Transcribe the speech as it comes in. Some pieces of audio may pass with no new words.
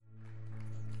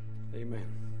Amen.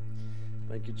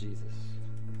 Thank you, Jesus.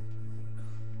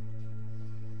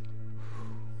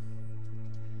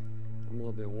 I'm a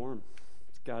little bit warm.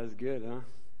 This guy's good, huh?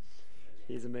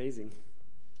 He's amazing.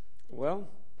 Well,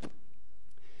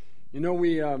 you know,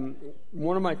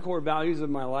 one of my core values of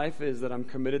my life is that I'm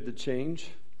committed to change,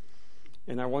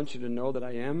 and I want you to know that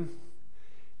I am.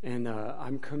 And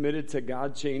I'm committed to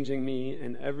God changing me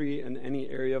in any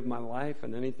area of my life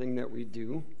and anything that we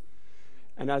do.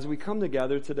 And as we come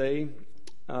together today,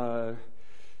 a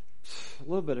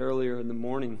little bit earlier in the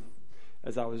morning,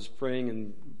 as I was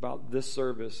praying about this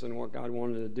service and what God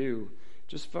wanted to do,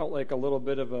 just felt like a little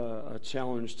bit of a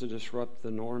challenge to disrupt the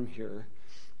norm here.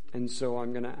 And so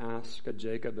I'm going to ask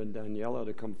Jacob and Daniela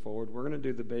to come forward. We're going to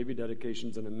do the baby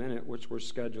dedications in a minute, which were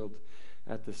scheduled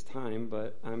at this time,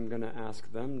 but I'm going to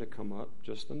ask them to come up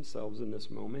just themselves in this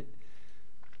moment.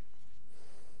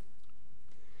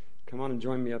 Come on and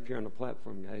join me up here on the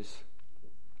platform, guys.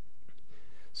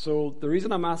 So the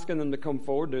reason I'm asking them to come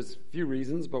forward, there's a few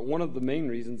reasons, but one of the main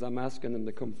reasons I'm asking them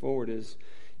to come forward is,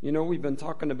 you know, we've been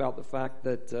talking about the fact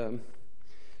that,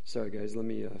 sorry guys, let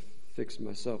me fix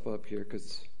myself up here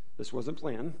because this wasn't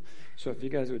planned. So if you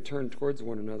guys would turn towards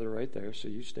one another right there, so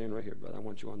you stand right here, brother. I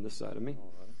want you on this side of me.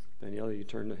 Daniela, you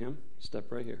turn to him.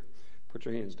 Step right here. Put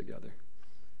your hands together.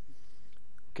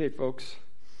 Okay, folks.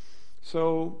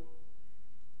 So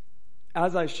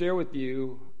as I share with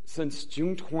you, since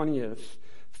June 20th,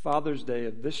 Father's Day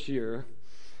of this year,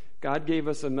 God gave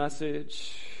us a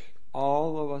message,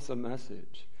 all of us a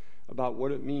message, about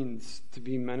what it means to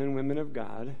be men and women of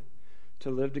God,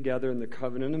 to live together in the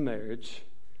covenant of marriage,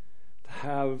 to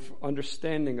have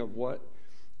understanding of what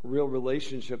real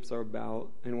relationships are about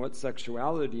and what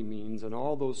sexuality means and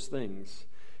all those things.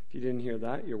 If you didn't hear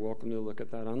that, you're welcome to look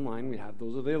at that online. We have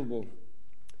those available.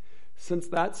 Since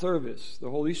that service,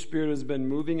 the Holy Spirit has been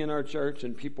moving in our church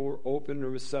and people were open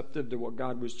and receptive to what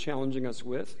God was challenging us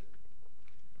with.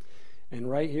 And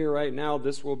right here, right now,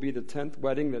 this will be the 10th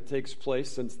wedding that takes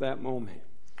place since that moment.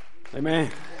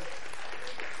 Amen.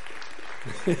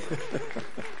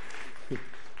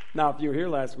 Now, if you were here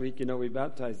last week, you know, we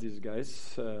baptized these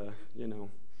guys. You know,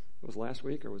 it was last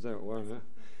week or was that? Well,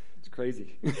 it's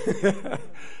crazy.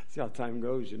 See how time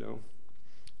goes, you know.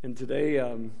 And today,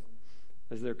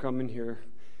 as they're coming here,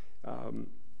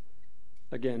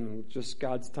 again, just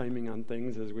God's timing on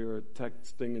things. As we were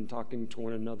texting and talking to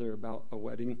one another about a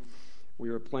wedding, we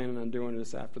were planning on doing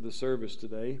this after the service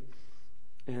today.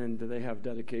 And they have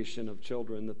dedication of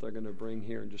children that they're going to bring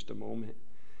here in just a moment.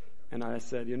 And I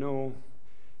said, you know,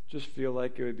 just feel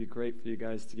like it would be great for you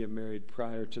guys to get married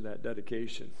prior to that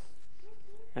dedication.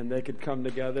 And they could come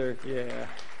together, yeah.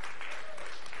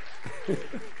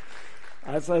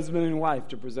 As husband and wife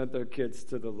to present their kids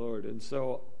to the Lord. And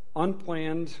so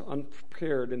unplanned,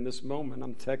 unprepared in this moment,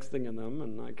 I'm texting them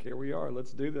and like, here we are,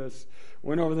 let's do this.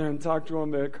 Went over there and talked to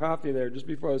them at coffee there just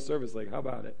before the service, like, how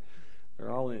about it?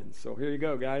 They're all in. So here you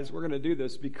go, guys. We're going to do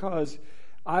this because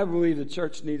I believe the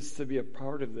church needs to be a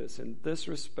part of this in this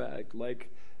respect.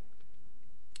 Like,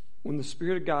 when the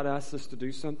Spirit of God asks us to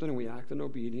do something and we act in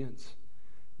obedience,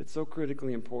 it's so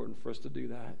critically important for us to do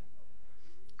that.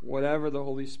 Whatever the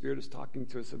Holy Spirit is talking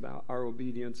to us about, our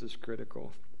obedience is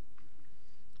critical.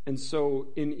 And so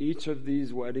in each of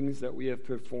these weddings that we have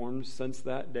performed since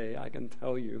that day, I can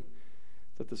tell you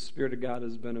that the Spirit of God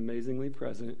has been amazingly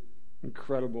present,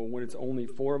 incredible, when it's only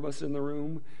 4 of us in the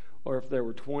room, or if there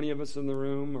were 20 of us in the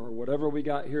room, or whatever we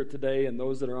got here today and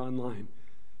those that are online.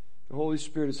 The Holy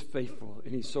Spirit is faithful,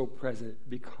 and He's so present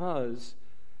because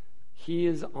He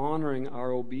is honoring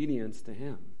our obedience to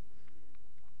Him.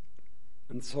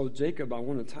 And so, Jacob, I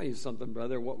want to tell you something,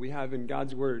 brother. What we have in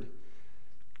God's Word,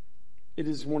 it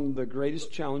is one of the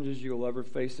greatest challenges you'll ever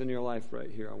face in your life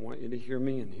right here. I want you to hear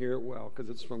me and hear it well because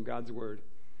it's from God's Word.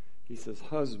 He says,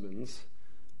 husbands,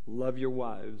 love your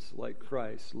wives like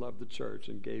Christ loved the church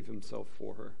and gave Himself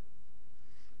for her.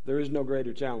 There is no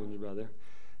greater challenge, brother.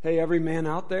 Hey, every man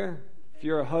out there, if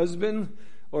you're a husband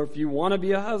or if you want to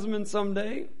be a husband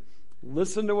someday,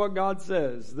 listen to what God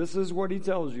says. This is what He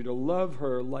tells you, to love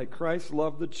her like Christ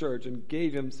loved the church and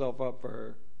gave Himself up for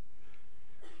her.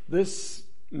 This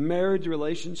marriage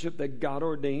relationship that God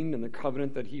ordained and the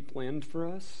covenant that He planned for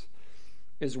us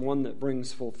is one that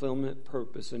brings fulfillment,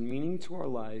 purpose, and meaning to our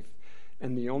life.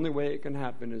 And the only way it can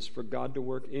happen is for God to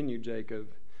work in you, Jacob,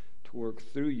 to work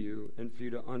through you, and for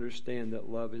you to understand that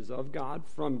love is of God,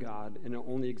 from God, and it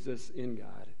only exists in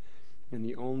God. And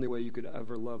the only way you could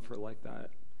ever love her like that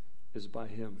is by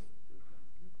Him.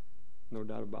 No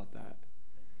doubt about that.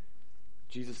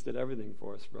 Jesus did everything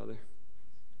for us, brother.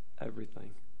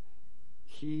 Everything.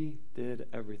 He did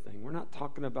everything. We're not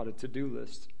talking about a to-do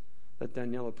list that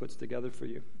Daniela puts together for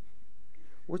you.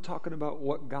 We're talking about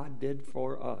what God did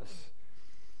for us.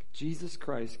 Jesus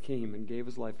Christ came and gave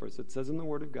his life for us. It says in the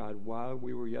Word of God, while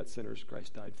we were yet sinners,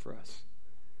 Christ died for us.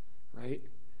 Right?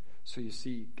 So you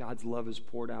see, God's love is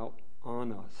poured out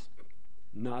on us,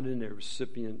 not in a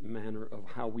recipient manner of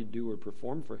how we do or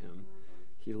perform for him.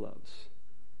 He loves.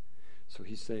 So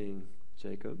he's saying,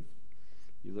 Jacob,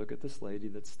 you look at this lady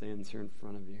that stands here in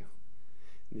front of you.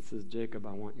 And he says, Jacob,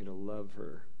 I want you to love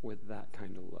her with that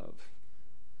kind of love.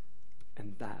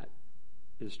 And that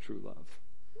is true love.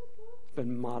 It's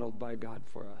been modeled by God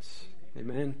for us.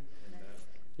 Amen?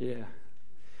 Yeah.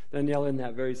 Danielle, in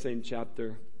that very same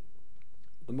chapter,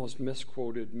 the most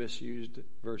misquoted, misused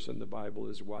verse in the Bible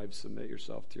is, wives, submit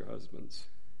yourself to your husbands.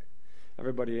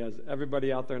 Everybody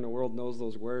out there in the world knows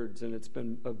those words, and it's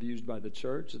been abused by the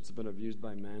church. It's been abused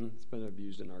by men. It's been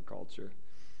abused in our culture.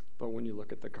 But when you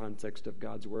look at the context of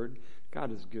God's word,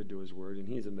 God is good to his word, and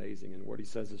he's amazing, and what he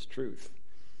says is truth.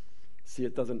 See,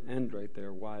 it doesn't end right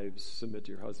there. Wives, submit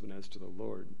to your husband as to the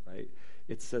Lord, right?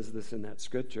 It says this in that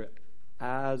scripture.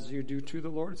 As you do to the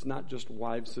Lord, it's not just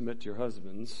wives, submit to your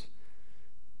husbands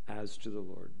as to the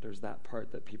Lord. There's that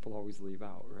part that people always leave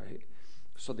out, right?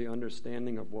 So the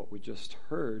understanding of what we just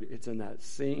heard, it's in that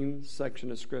same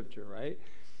section of scripture, right?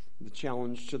 The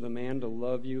challenge to the man to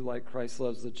love you like Christ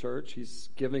loves the church. He's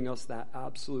giving us that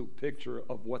absolute picture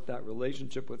of what that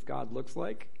relationship with God looks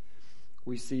like.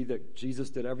 We see that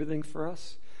Jesus did everything for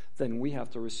us. Then we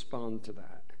have to respond to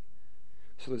that.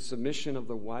 So the submission of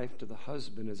the wife to the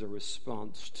husband is a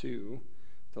response to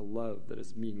the love that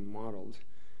is being modeled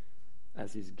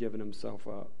as he's given himself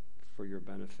up for your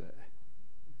benefit.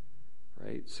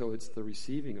 Right? So it's the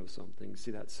receiving of something. See,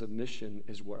 that submission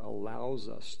is what allows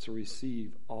us to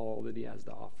receive all that he has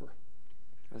to offer.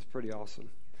 That's pretty awesome.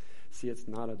 See, it's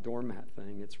not a doormat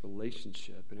thing. It's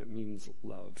relationship, and it means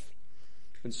love.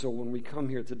 And so when we come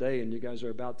here today and you guys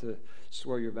are about to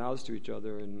swear your vows to each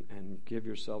other and give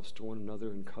yourselves to one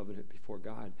another in covenant before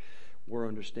God, we're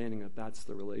understanding that that's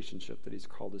the relationship that he's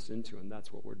called us into, and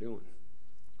that's what we're doing.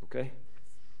 Okay?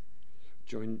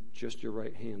 Join just your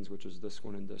right hands, which is this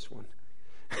one and this one.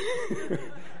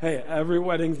 Hey, every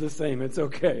wedding's the same. It's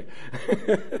okay.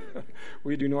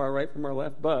 We do know our right from our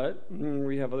left, but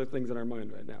we have other things in our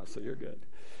mind right now, so you're good.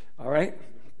 All right?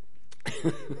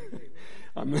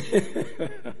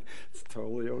 It's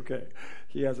totally okay.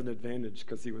 He has an advantage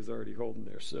because he was already holding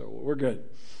there, so we're good.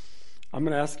 I'm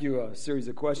going to ask you a series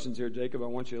of questions here, Jacob. I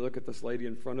want you to look at this lady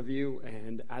in front of you,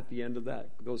 and at the end of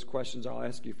those questions, I'll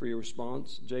ask you for your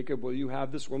response. Jacob, will you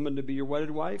have this woman to be your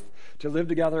wedded wife, to live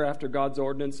together after God's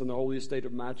ordinance in the holy estate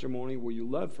of matrimony? Will you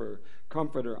love her,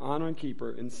 comfort her, honor and keep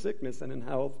her in sickness and in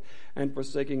health, and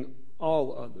forsaking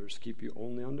all others, keep you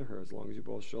only unto her as long as you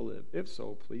both shall live? If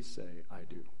so, please say, I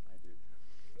do.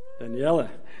 Daniela,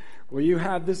 will you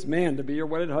have this man to be your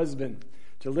wedded husband,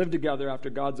 to live together after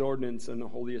God's ordinance in the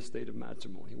holy estate of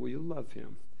matrimony? Will you love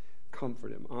him,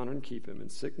 comfort him, honor and keep him in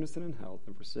sickness and in health,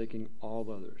 and forsaking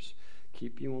all others,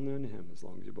 keep you only unto him as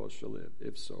long as you both shall live?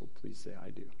 If so, please say,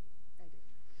 I do. I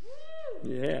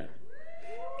do. Yeah.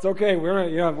 It's okay.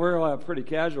 We're pretty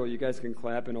casual. You guys can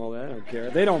clap and all that. I don't care.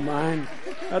 They don't mind.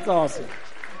 That's awesome.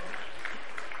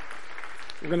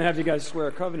 We're going to have you guys swear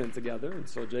a covenant together. And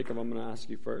so, Jacob, I'm going to ask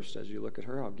you first. As you look at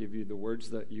her, I'll give you the words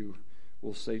that you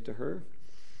will say to her.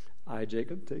 I,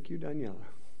 Jacob, take you, Daniela.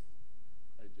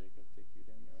 I, Jacob, take you,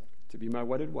 Daniela. To be my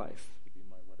wedded wife. To be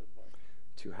my wedded wife.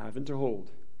 To have and to hold.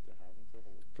 To have and to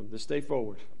hold. From this day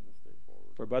forward. From this day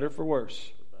forward. For better, for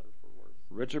worse. For better, for worse.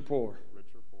 Rich or poor. Rich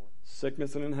or poor.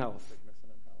 Sickness and in health. Sickness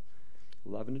and in health.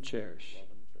 Love and to cherish. Love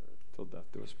and to cherish. Till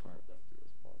death do us part. Till death do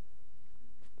us part.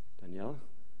 Daniela.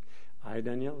 I,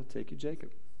 Daniela, take you, Jacob.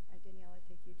 I, Daniela,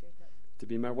 take you, Jacob. To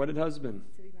be my wedded husband.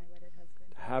 To be my wedded husband.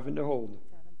 To have and to hold. To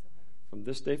have and to hold. From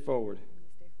this day forward. From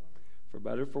this day forward. For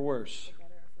better, for worse. For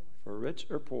better or for worse. For rich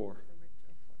or poor. For rich or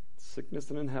poor. Sickness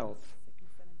and in health.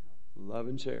 Sickness and in health. Love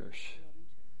and cherish. Love and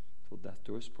cherish. Till death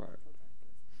do us part. Till death do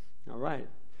us part. All right.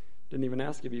 Didn't even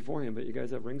ask you beforehand, but you guys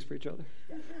have rings for each other?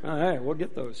 Yeah. All right, we'll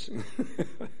get those.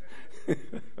 All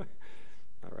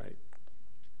right.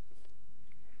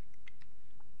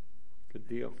 Good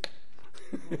deal.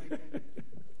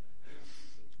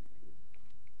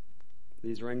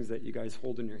 These rings that you guys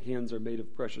hold in your hands are made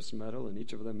of precious metal, and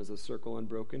each of them is a circle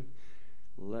unbroken.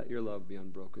 Let your love be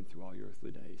unbroken through all your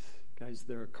earthly days. Guys,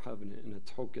 they're a covenant and a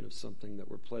token of something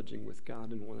that we're pledging with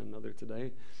God and one another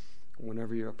today.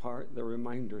 Whenever you're apart, they're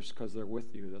reminders because they're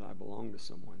with you that I belong to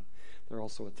someone. They're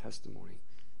also a testimony.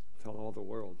 Tell all the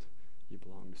world you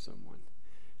belong to someone.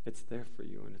 It's there for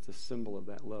you, and it's a symbol of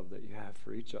that love that you have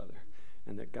for each other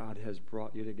and that God has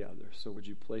brought you together. So would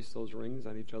you place those rings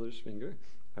on each other's finger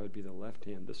That would be the left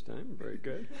hand this time. Very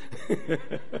good.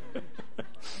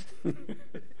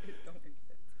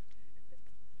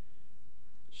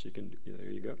 She can,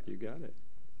 there you go. You got it.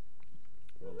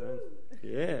 Well done.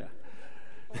 Yeah.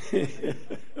 It's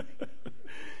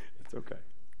okay.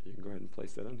 You can go ahead and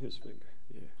place that on his finger.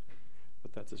 Yeah.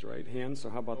 But that's his right hand, so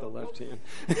how about the left hand?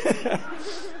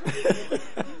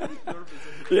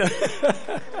 Yeah.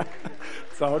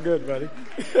 It's all good, buddy.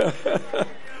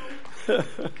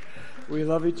 We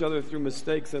love each other through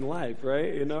mistakes in life,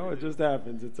 right? You know, it just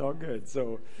happens. It's all good.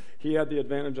 So he had the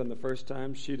advantage on the first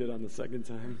time. She did on the second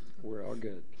time. We're all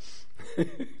good.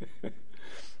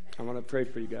 I want to pray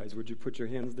for you guys. Would you put your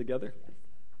hands together?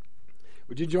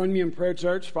 Would you join me in prayer,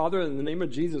 church? Father, in the name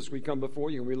of Jesus, we come before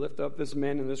you and we lift up this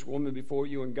man and this woman before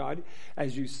you. And God,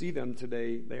 as you see them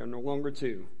today, they are no longer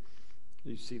two.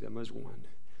 You see them as one.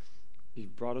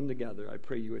 You've brought them together. I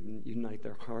pray you would unite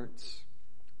their hearts,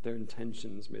 their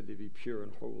intentions. May they be pure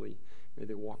and holy. May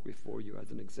they walk before you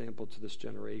as an example to this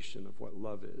generation of what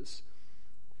love is,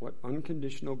 what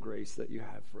unconditional grace that you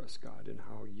have for us, God, and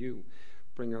how you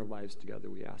bring our lives together.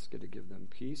 We ask you to give them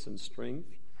peace and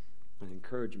strength and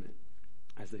encouragement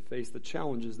as they face the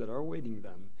challenges that are awaiting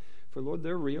them. For, Lord,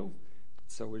 they're real,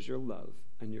 but so is your love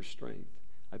and your strength.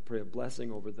 I pray a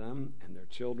blessing over them and their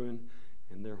children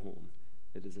and their home.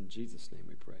 It is in Jesus' name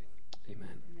we pray.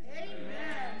 Amen.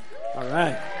 Amen. All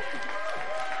right.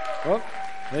 Oh,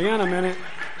 hang on a minute.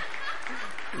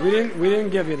 We didn't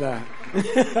give you that.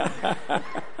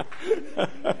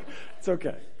 It's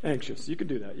okay. Anxious. You can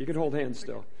do that. You can hold hands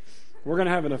still. We're going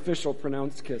to have an official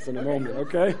pronounced kiss in a moment,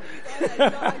 okay?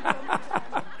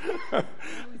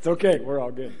 It's okay. We're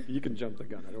all good. You can jump the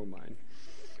gun. I don't mind.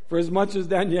 For as much as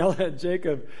Danielle and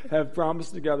Jacob have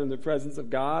promised together in the presence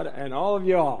of God and all of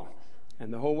y'all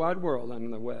and the whole wide world on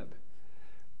the web,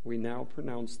 we now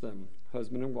pronounce them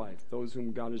husband and wife. Those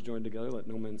whom God has joined together, let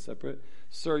no man separate.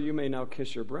 Sir, you may now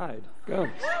kiss your bride. Go.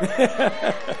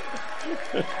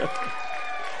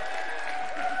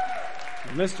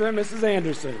 Mr. and Mrs.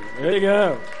 Anderson. There you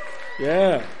go.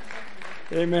 Yeah.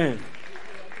 Amen.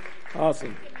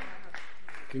 Awesome.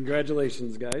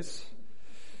 Congratulations, guys.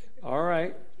 All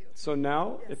right. So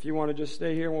now, if you want to just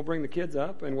stay here, we'll bring the kids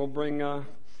up, and we'll bring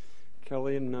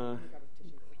Kelly and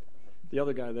the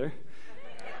other guy there.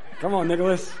 Come on,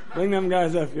 Nicholas. Bring them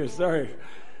guys up here. Sorry.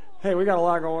 Hey, we got a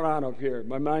lot going on up here.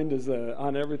 My mind is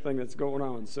on everything that's going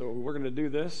on. So we're going to do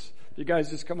this. You guys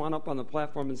just come on up on the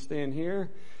platform and stand here.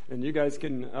 And you guys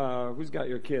can, who's got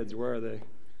your kids? Where are they?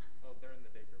 Oh, they're in the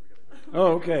daycare. We gotta go.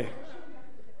 Oh, okay.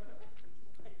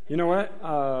 You know what?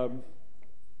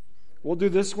 We'll do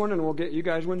this one and we'll get you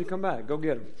guys when you come back. Go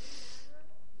get them.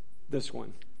 This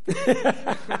one.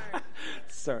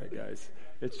 Sorry, guys.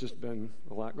 It's just been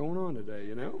a lot going on today,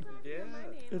 you know? Yeah.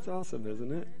 It's awesome,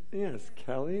 isn't it? Yes,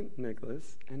 Kelly,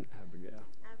 Nicholas, and Abigail.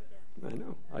 I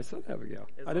know. I said Abigail.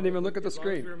 I didn't even look at the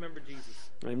screen. As long as we remember Jesus.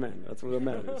 Amen. That's what it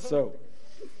matters. So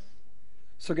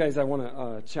guys, I want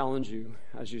to challenge you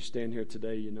as you stand here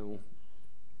today. You know,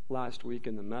 last week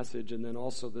in the message and then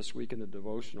also this week in the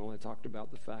devotional, I talked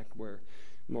about the fact where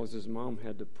Moses' mom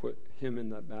had to put him in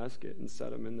that basket and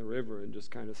set him in the river and just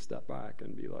kind of step back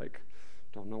and be like,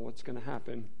 don't know what's going to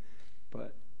happen,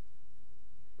 but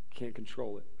can't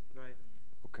control it. Right.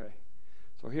 Okay.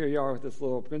 So here you are with this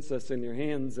little princess in your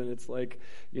hands, and it's like,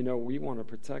 you know, we want to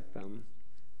protect them.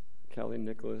 Kelly,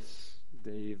 Nicholas,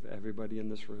 Dave, everybody in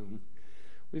this room.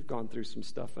 We've gone through some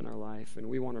stuff in our life, and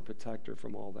we want to protect her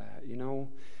from all that. You know,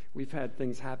 we've had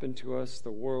things happen to us. The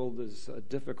world is a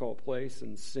difficult place,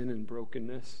 and sin and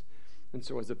brokenness. And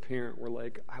so as a parent, we're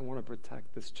like, I want to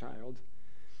protect this child.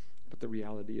 But the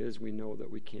reality is we know that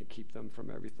we can't keep them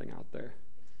from everything out there.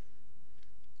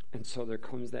 And so there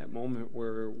comes that moment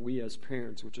where we as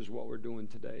parents, which is what we're doing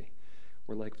today,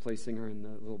 we're like placing her in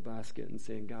the little basket and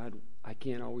saying, God, I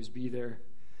can't always be there.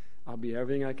 I'll be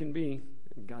everything I can be.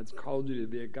 And God's called you to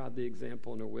be a godly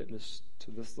example and a witness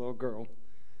to this little girl.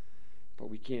 But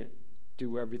we can't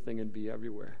do everything and be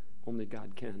everywhere. Only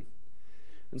God can.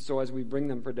 And so as we bring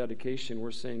them for dedication,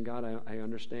 we're saying, God, I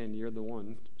understand you're the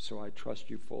one, so I trust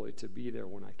you fully to be there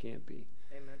when I can't be.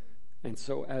 Amen. And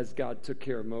so as God took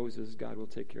care of Moses, God will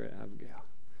take care of Abigail.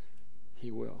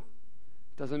 He will.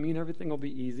 Doesn't mean everything will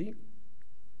be easy,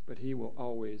 but he will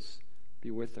always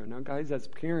be with her. Now, guys, as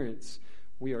parents,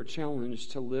 we are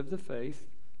challenged to live the faith,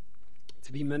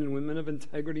 to be men and women of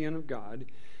integrity and of God,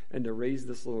 and to raise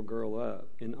this little girl up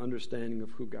in understanding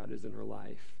of who God is in her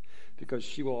life. Because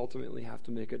she will ultimately have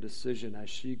to make a decision as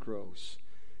she grows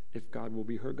if God will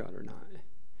be her God or not.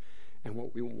 And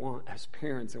what we want as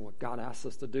parents and what God asks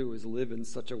us to do is live in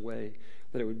such a way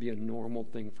that it would be a normal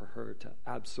thing for her to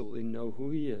absolutely know who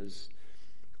he is,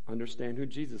 understand who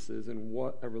Jesus is and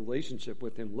what a relationship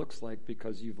with him looks like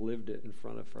because you've lived it in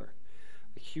front of her.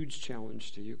 A huge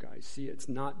challenge to you guys. See, it's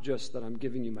not just that I'm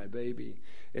giving you my baby.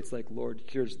 It's like, Lord,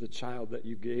 here's the child that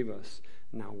you gave us.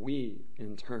 Now we,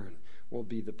 in turn, will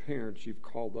be the parents you've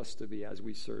called us to be as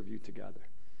we serve you together.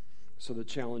 So the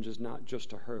challenge is not just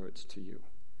to her, it's to you.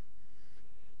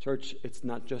 Church, it's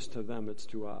not just to them, it's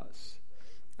to us.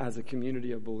 As a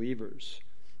community of believers,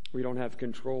 we don't have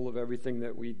control of everything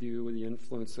that we do, the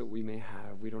influence that we may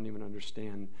have. We don't even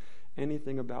understand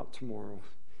anything about tomorrow.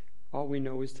 All we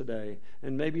know is today.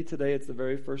 And maybe today it's the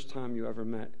very first time you ever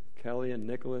met Kelly and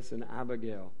Nicholas and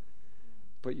Abigail.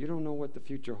 But you don't know what the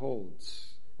future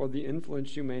holds or the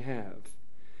influence you may have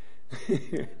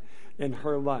in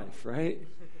her life, right?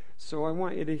 So I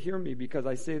want you to hear me because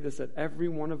I say this at every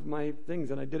one of my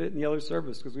things. And I did it in the other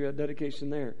service because we had dedication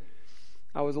there.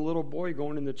 I was a little boy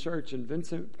going into church, and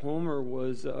Vincent Palmer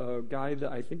was a guy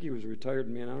that I think he was a retired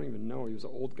man. I don't even know. He was an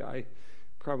old guy,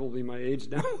 probably my age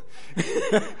now.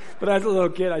 But as a little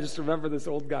kid, I just remember this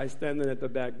old guy standing at the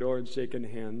back door and shaking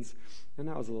hands. And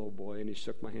I was a little boy, and he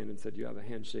shook my hand and said, "You have a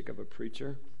handshake of a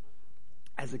preacher."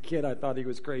 As a kid, I thought he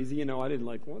was crazy. I didn't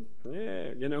like, what?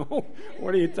 Yeah,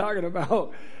 what are you talking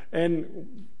about?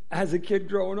 And as a kid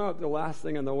growing up, the last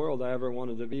thing in the world I ever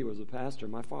wanted to be was a pastor.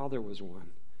 My father was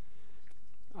one.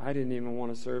 I didn't even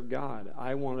want to serve God.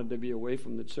 I wanted to be away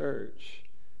from the church.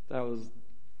 That was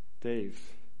Dave.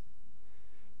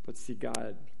 But see,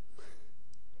 God,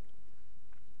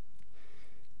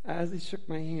 as he shook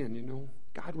my hand,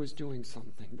 God was doing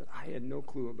something that I had no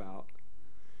clue about.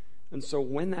 And so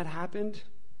when that happened,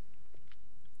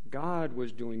 God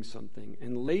was doing something.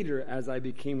 And later, as I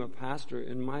became a pastor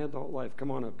in my adult life, come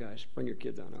on up, guys. Bring your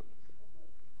kids on up.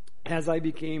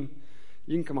 You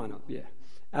can come on up, yeah.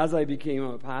 As I became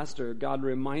a pastor, God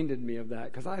reminded me of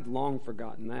that because I had long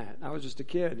forgotten that. I was just a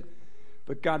kid.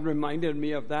 But God reminded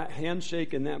me of that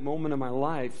handshake in that moment of my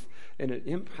life, and it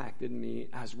impacted me.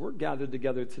 As we're gathered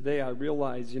together today, I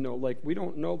realize, we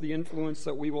don't know the influence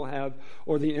that we will have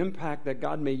or the impact that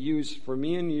God may use for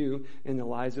me and you in the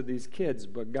lives of these kids,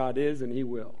 but God is and he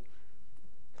will.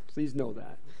 Please know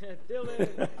that.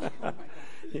 Dylan.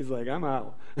 He's like, I'm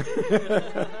out.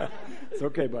 It's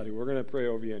okay, buddy. We're going to pray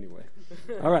over you anyway.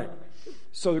 All right.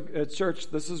 So at church,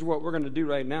 this is what we're going to do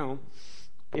right now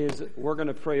is we're going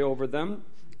to pray over them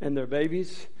and their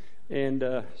babies. And,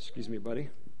 excuse me, buddy.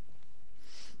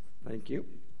 Thank you.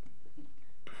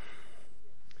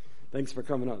 Thanks for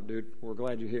coming up, dude. We're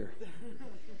glad you're here.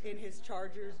 In his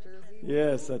Chargers jersey.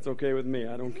 Yes, that's okay with me.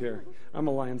 I don't care. I'm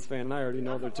a Lions fan, and I already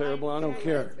know they're terrible. I don't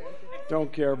care.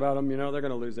 Don't care about them. They're going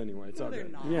to lose anyway. It's all No, they're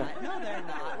good. not. Yeah. No, they're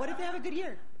not. What if they have a good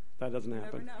year? That doesn't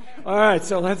happen. Never know. All right,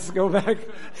 so let's go back.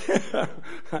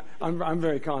 I'm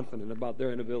very confident about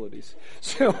their inabilities.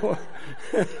 So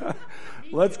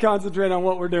let's concentrate on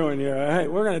what we're doing here. All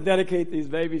right, we're going to dedicate these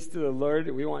babies to the Lord.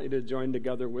 We want you to join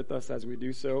together with us as we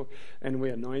do so, and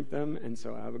we anoint them. And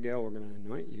so, Abigail, we're going to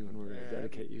anoint you, and we're going to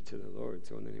dedicate you to the Lord.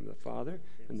 So in the name of the Father,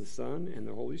 and the Son, and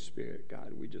the Holy Spirit,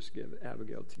 God, we just give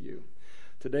Abigail to you.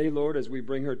 Today, Lord, as we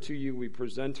bring her to you, we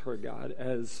present her, God,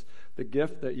 as the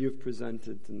gift that you've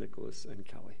presented to Nicholas and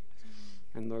Kelly.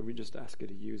 And Lord, we just ask you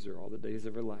to use her all the days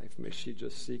of her life. May she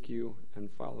just seek you and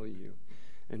follow you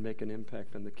and make an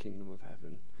impact on the kingdom of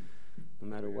heaven. No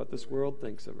matter what this world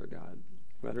thinks of her, God,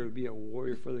 let her be a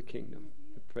warrior for the kingdom.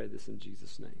 I pray this in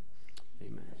Jesus' name.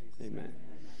 Amen. Amen.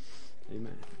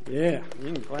 Amen. Yeah,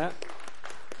 you can clap.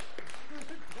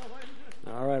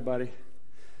 All right, buddy.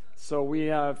 So we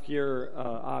have here,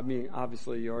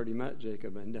 obviously you already met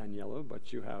Jacob and Daniela,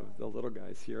 but you have the little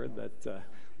guys here, that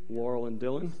Laurel and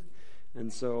Dylan.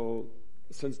 And so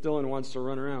since Dylan wants to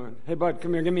run around, hey, bud,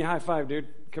 come here, give me a high five, dude.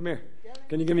 Come here.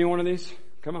 Can you give me one of these?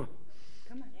 Come on.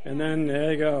 And then,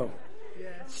 there you go.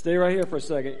 Stay right here for a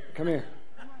second. Come here.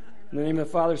 In the name of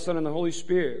the Father, Son, and the Holy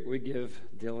Spirit, we give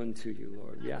Dylan to you,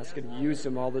 Lord. We ask you to use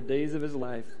him all the days of his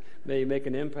life. May he make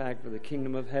an impact for the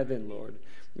kingdom of heaven, Lord.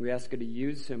 We ask you to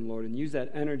use him, Lord, and use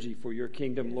that energy for your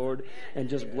kingdom, Lord, and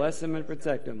just bless him and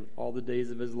protect him all the days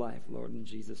of his life, Lord, in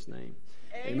Jesus' name.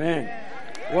 Amen.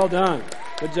 Well done.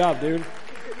 Good job, dude.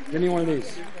 Give me one of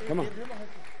these. Come on.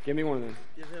 Give me one of them.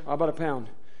 How about a pound?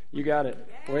 You got it.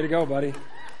 Way to go, buddy.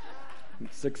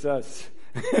 Success.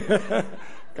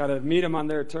 Got to meet them on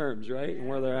their terms, right, and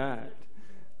where they're at.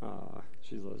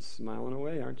 She's smiling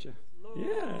away, aren't you?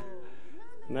 Yeah.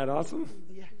 Isn't that awesome?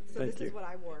 Yeah. So Thank this you. is what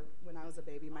I wore when I was a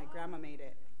baby. My grandma made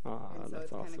it. Ah, And so that's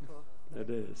it's awesome. kinda cool. It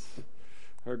is.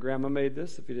 Her grandma made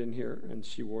this, if you didn't hear, and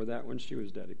she wore that when she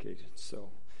was dedicated. So,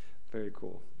 very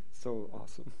cool. So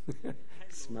awesome.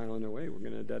 Smiling away. We're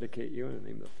going to dedicate you in the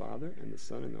name of the Father, and the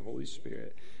Son, and the Holy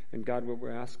Spirit. And God, what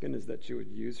we're asking is that you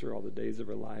would use her all the days of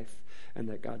her life, and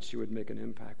that, God, she would make an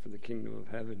impact for the kingdom of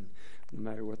heaven. No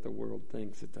matter what the world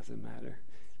thinks, it doesn't matter.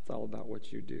 It's all about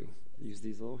what you do. Use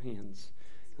these little hands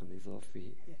and these little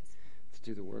feet to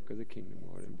do the work of the kingdom,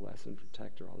 Lord, and bless and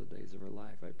protect her all the days of her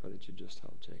life. I pray that you just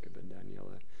help Jacob and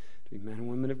Daniela to be men and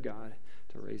women of God,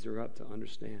 to raise her up to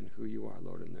understand who you are,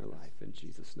 Lord, in their life. In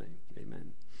Jesus' name,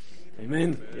 amen.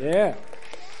 Amen. Yeah.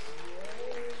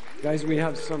 Guys, we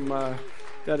have some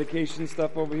dedication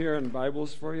stuff over here and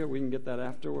Bibles for you. We can get that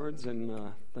afterwards.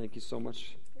 And thank you so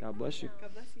much. God bless you.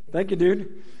 God bless you. Thank you,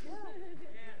 dude.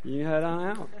 You head on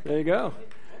out. There you go.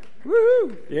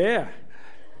 Woo! Yeah.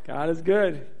 God is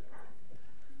good.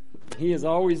 He is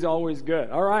always, always good.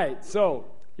 All right. So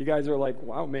you guys are like,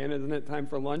 wow, man, isn't it time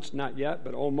for lunch? Not yet,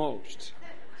 but almost.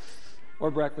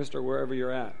 Or breakfast or wherever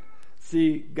you're at.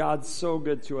 See, God's so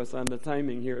good to us on the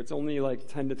timing here. It's only like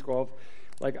 10 to 12.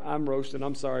 Like, I'm roasted.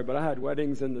 I'm sorry, but I had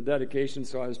weddings and the dedication,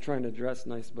 so I was trying to dress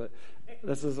nice, but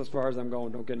this is as far as I'm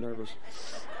going. Don't get nervous.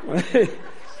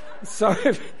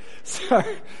 Sorry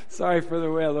for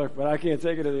the way I look, but I can't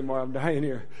take it anymore. I'm dying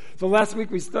here. So last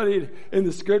week we studied in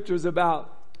the scriptures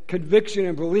about conviction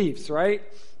and beliefs, right?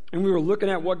 And we were looking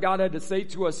at what God had to say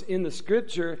to us in the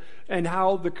scripture and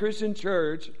how the Christian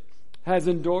church has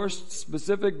endorsed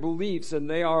specific beliefs, and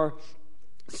they are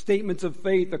statements of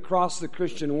faith across the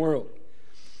Christian world.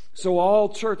 So all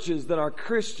churches that are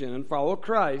Christian and follow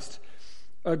Christ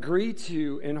agree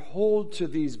to and hold to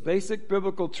these basic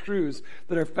biblical truths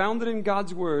that are founded in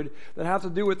God's Word that have to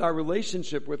do with our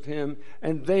relationship with Him,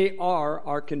 and they are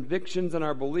our convictions and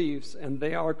our beliefs, and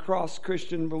they are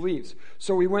cross-Christian beliefs.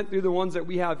 So we went through the ones that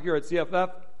we have here at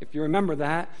CFF, if you remember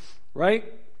that,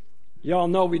 right? Y'all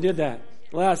know we did that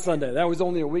last Sunday. That was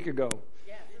only a week ago.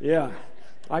 Yeah.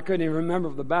 I couldn't even remember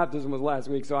if the baptism was last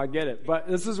week, so I get it. But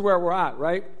this is where we're at,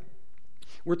 right?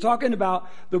 We're talking about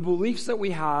the beliefs that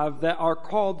we have that are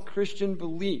called Christian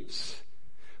beliefs.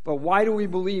 But why do we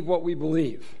believe what we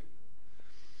believe?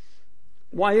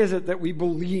 Why is it that we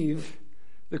believe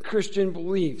the Christian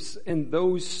beliefs and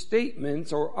those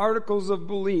statements or articles of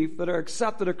belief that are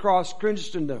accepted across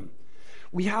Christendom?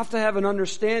 We have to have an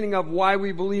understanding of why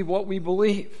we believe what we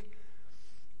believe.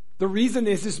 The reason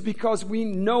is because we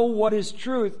know what is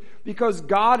truth, because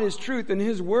God is truth and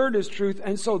His Word is truth.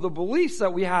 And so the beliefs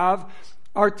that we have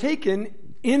are taken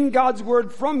in God's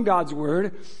Word from God's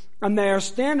Word, and they are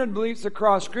standard beliefs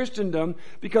across Christendom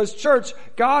because, church,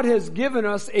 God has given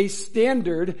us a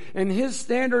standard, and His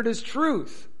standard is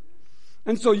truth.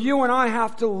 And so you and I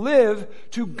have to live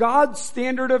to God's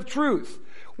standard of truth.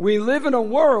 We live in a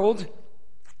world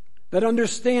that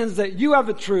understands that you have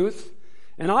a truth,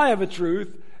 and I have a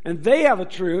truth, and they have a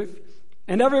truth,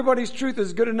 and everybody's truth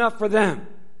is good enough for them.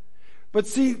 But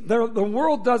see, the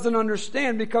world doesn't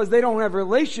understand because they don't have a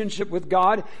relationship with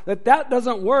God that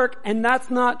doesn't work, and that's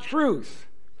not truth.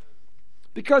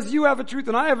 Because you have a truth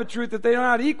and I have a truth that they're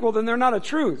not equal, then they're not a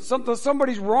truth.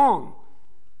 Somebody's wrong.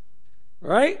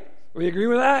 Right? We agree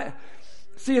with that?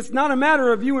 See, it's not a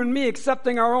matter of you and me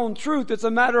accepting our own truth. It's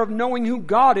a matter of knowing who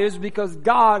God is, because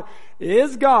God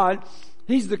is God.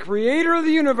 He's the creator of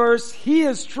the universe. He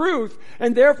is truth.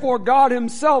 And therefore God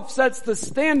Himself sets the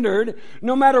standard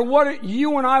no matter what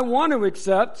you and I want to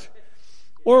accept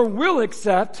or will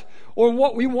accept or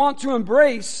what we want to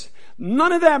embrace.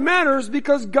 None of that matters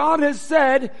because God has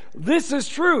said this is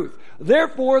truth.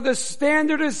 Therefore the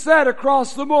standard is set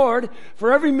across the board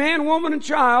for every man, woman, and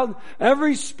child,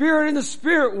 every spirit in the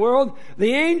spirit world,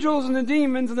 the angels and the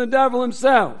demons and the devil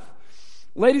himself.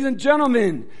 Ladies and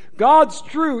gentlemen, God's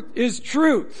truth is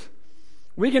truth.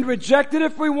 We can reject it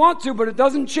if we want to, but it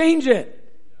doesn't change it.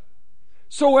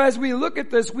 So as we look at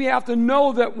this, we have to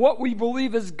know that what we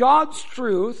believe is God's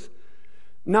truth,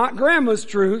 not grandma's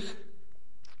truth,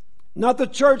 not the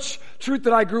church truth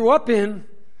that I grew up in,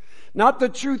 not the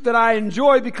truth that I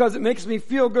enjoy because it makes me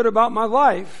feel good about my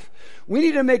life. We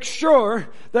need to make sure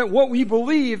that what we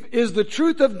believe is the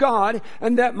truth of God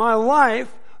and that my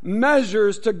life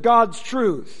measures to God's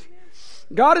truth.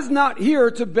 God is not here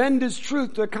to bend His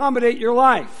truth to accommodate your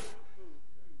life.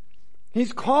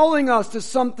 He's calling us to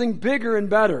something bigger and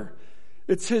better.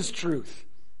 It's His truth.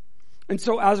 And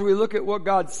so as we look at what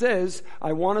God says,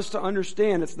 I want us to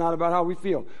understand it's not about how we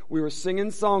feel. We were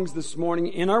singing songs this morning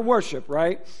in our worship,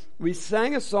 right? We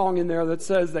sang a song in there that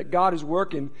says that God is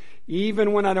working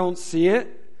even when I don't see it,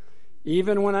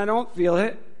 even when I don't feel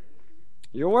it.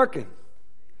 You're working.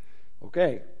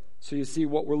 Okay, so you see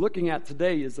what we're looking at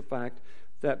today is the fact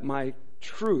that my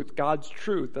truth, God's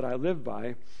truth that I live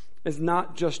by, is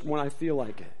not just when I feel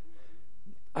like it.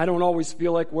 I don't always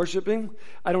feel like worshiping.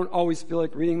 I don't always feel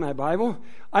like reading my Bible.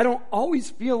 I don't always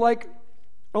feel like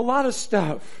a lot of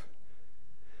stuff.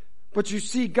 But you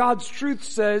see, God's truth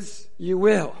says you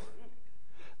will.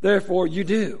 Therefore, you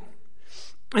do.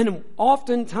 And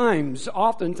oftentimes,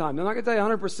 I'm not going to tell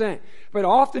you 100%, but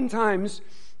oftentimes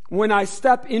when I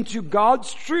step into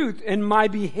God's truth and my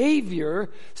behavior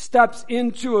steps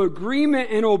into agreement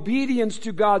and obedience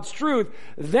to God's truth,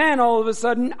 then all of a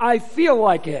sudden I feel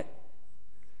like it.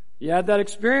 You had that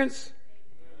experience?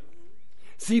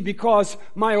 See, because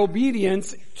my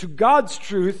obedience to God's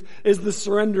truth is the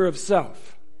surrender of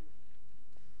self.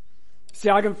 See,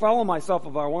 I can follow myself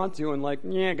if I want to and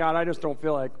yeah, God, I just don't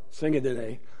feel like singing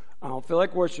today. I don't feel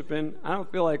like worshiping. I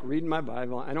don't feel like reading my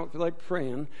Bible. I don't feel like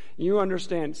praying. You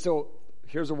understand. So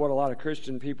here's what a lot of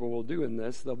Christian people will do in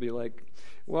this. They'll be like,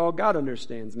 well, God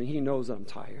understands me. He knows I'm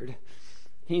tired.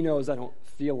 He knows I don't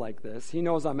feel like this. He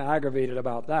knows I'm aggravated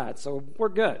about that. So we're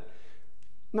good.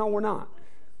 No, we're not.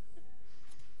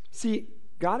 See,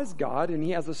 God is God, and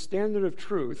He has a standard of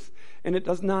truth, and it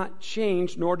does not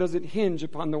change, nor does it hinge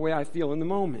upon the way I feel in the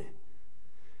moment.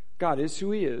 God is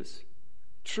who He is.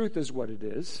 Truth is what it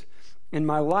is. And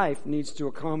my life needs to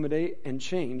accommodate and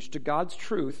change to God's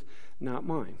truth, not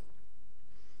mine.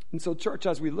 And so, church,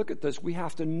 as we look at this, we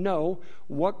have to know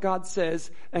what God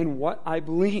says and what I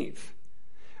believe.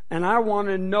 And I want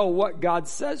to know what God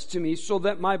says to me so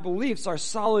that my beliefs are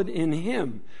solid in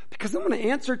Him, because I'm going to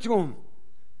answer to Him.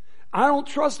 I don't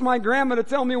trust my grandma to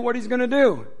tell me what He's going to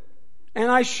do. And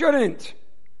I shouldn't.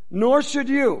 Nor should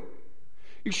you.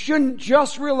 You shouldn't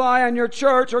just rely on your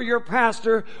church or your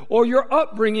pastor or your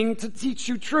upbringing to teach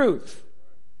you truth.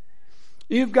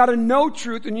 You've got to know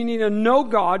truth, and you need to know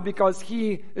God, because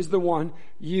He is the one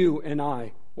you and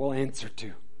I will answer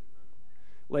to.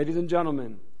 Ladies and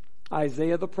gentlemen,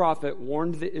 Isaiah the prophet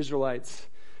warned the Israelites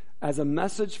as a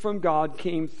message from God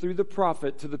came through the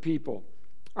prophet to the people.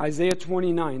 Isaiah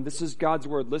 29, this is God's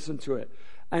word, listen to it.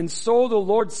 And so the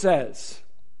Lord says,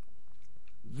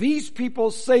 these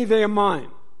people say they are mine.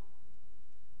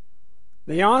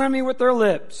 They honor me with their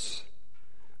lips,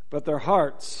 but their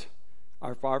hearts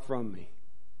are far from me.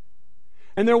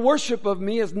 And their worship of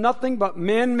me is nothing but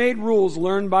man-made rules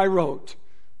learned by rote.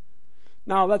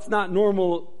 Now, that's not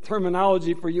normal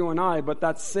terminology for you and I, but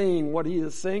that's saying what He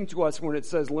is saying to us when it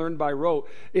says learned by rote.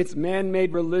 It's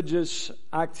man-made religious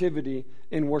activity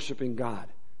in worshiping God.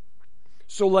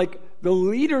 So like the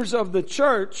leaders of the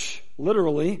church,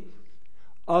 literally,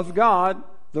 of God,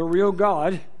 the real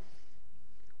God,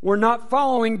 were not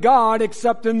following God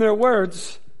except in their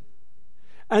words.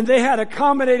 And they had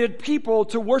accommodated people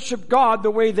to worship God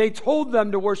the way they told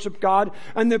them to worship God.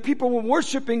 And the people were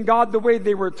worshiping God the way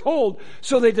they were told.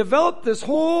 So they developed this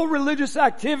whole religious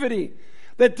activity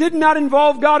that did not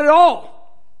involve God at all.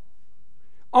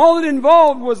 All it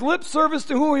involved was lip service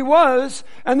to who He was,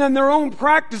 and then their own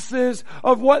practices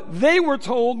of what they were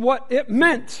told what it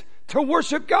meant to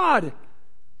worship God.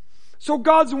 So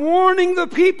God's warning the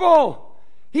people.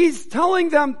 He's telling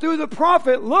them through the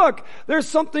prophet, look, there's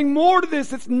something more to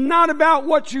this. It's not about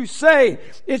what you say.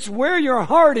 It's where your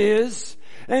heart is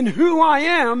and who I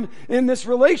am in this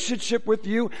relationship with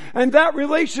you. And that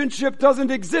relationship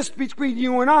doesn't exist between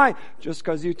you and I just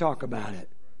because you talk about it.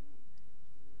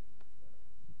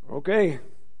 Okay.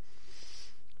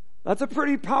 That's a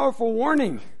pretty powerful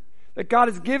warning that God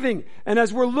is giving. And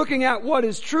as we're looking at what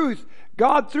is truth,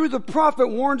 God through the prophet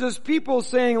warns His people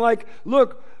saying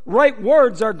look, right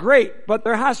words are great, but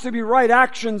there has to be right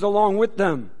actions along with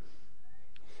them.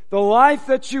 The life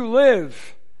that you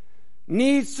live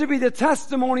needs to be the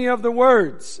testimony of the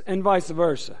words and vice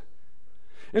versa.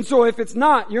 And so if it's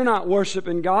not, you're not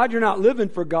worshiping God, you're not living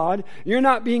for God, you're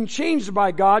not being changed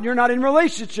by God, you're not in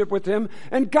relationship with Him,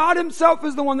 and God Himself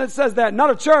is the one that says that, not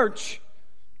a church.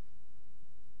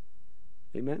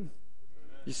 Amen?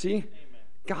 You see? Amen.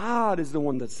 God is the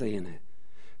one that's saying it.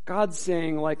 God's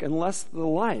saying, unless the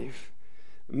life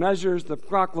measures the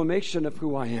proclamation of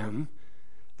who I am,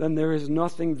 then there is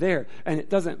nothing there. And it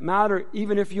doesn't matter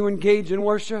even if you engage in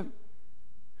worship.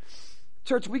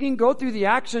 Church, we can go through the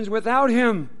actions without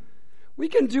Him. We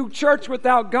can do church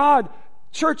without God.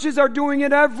 Churches are doing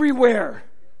it everywhere.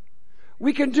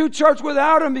 We can do church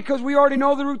without Him because we already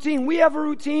know the routine. We have a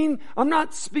routine. I'm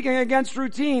not speaking against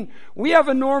routine. We have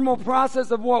a normal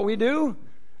process of what we do.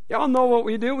 Y'all know what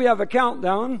we do. We have a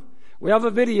countdown. We have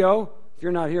a video. If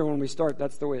you're not here when we start,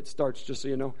 that's the way it starts, just so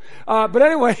you know. But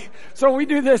anyway, so we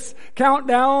do this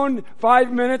countdown,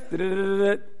 5 minutes,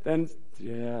 then,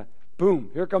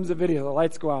 boom, here comes the video. The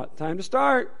lights go out. Time to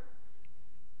start.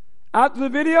 After the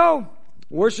video,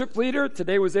 worship leader,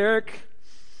 today was Eric,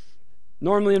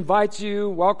 normally invites you,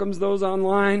 welcomes those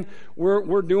online.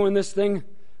 We're doing this thing,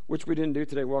 which we didn't do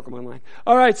today, welcome online.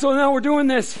 All right, so now we're doing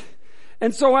this.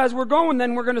 And so as we're going,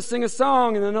 then we're going to sing a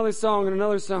song and another song and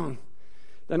another song.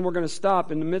 Then we're going to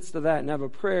stop in the midst of that and have a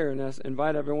prayer and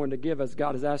invite everyone to give as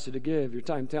God has asked you to give, your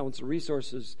time, talents, and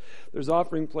resources. There's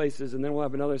offering places, and then we'll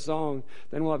have another song.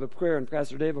 Then we'll have a prayer, and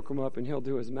Pastor Dave will come up and he'll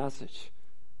do his message.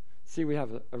 See, we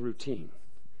have a routine.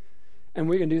 And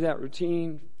we can do that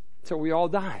routine till we all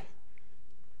die.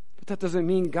 But that doesn't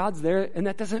mean God's there, and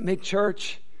that doesn't make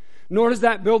church. Nor does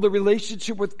that build a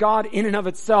relationship with God in and of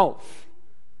itself.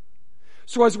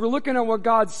 So as we're looking at what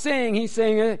God's saying, He's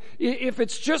saying, if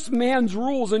it's just man's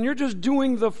rules and you're just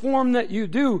doing the form that you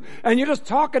do and you're just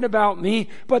talking about me,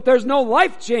 but there's no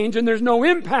life change and there's no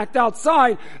impact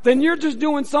outside, then you're just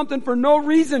doing something for no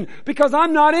reason because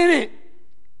I'm not in it.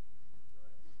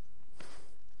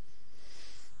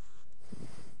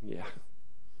 Yeah.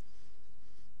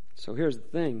 So here's the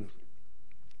thing.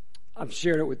 I've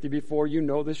shared it with you before. You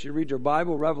know this. You read your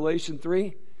Bible, Revelation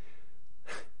 3.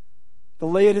 The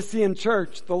Laodicean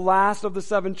church, the last of the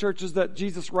 7 churches that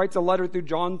Jesus writes a letter through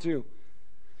John to.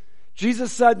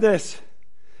 Jesus said this,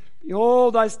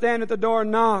 "Behold, I stand at the door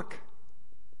and knock.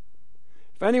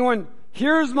 If anyone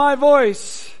hears my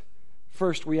voice,"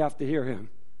 first we have to hear him,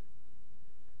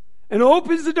 "and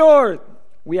opens the door,"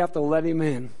 we have to let him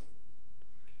in.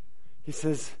 He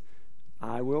says,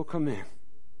 "I will come in,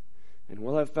 and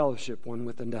we'll have fellowship one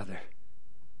with another."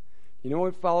 You know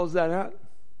what follows that up?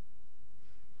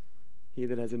 He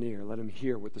that has an ear, let him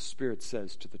hear what the Spirit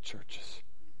says to the churches.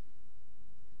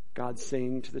 God's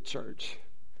saying to the church,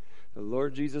 the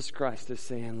Lord Jesus Christ is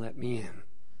saying, let me in.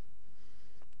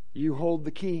 You hold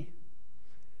the key.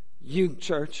 You,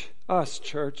 church, us,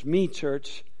 church, me,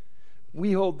 church,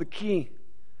 we hold the key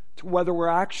to whether we're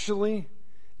actually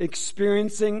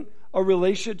experiencing a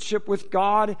relationship with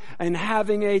God and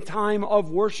having a time of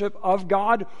worship of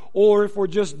God, or if we're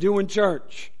just doing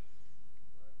church.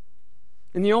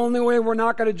 And the only way we're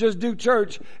not going to just do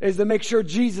church is to make sure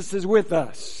Jesus is with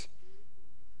us.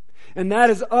 And that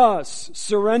is us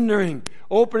surrendering,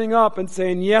 opening up and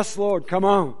saying, yes, Lord, come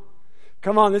on.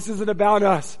 Come on, this isn't about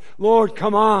us. Lord,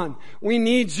 come on. We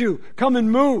need you. Come and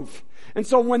move. And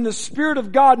so when the Spirit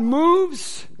of God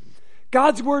moves,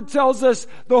 God's Word tells us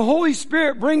the Holy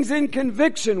Spirit brings in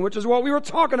conviction, which is what we were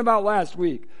talking about last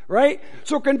week, right?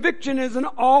 So conviction isn't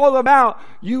all about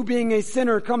you being a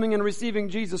sinner coming and receiving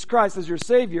Jesus Christ as your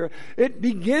Savior. It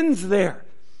begins there.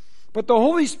 But the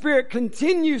Holy Spirit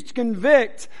continues to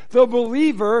convict the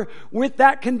believer with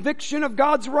that conviction of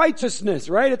God's righteousness,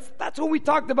 right? That's what we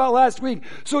talked about last week.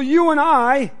 So you and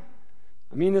I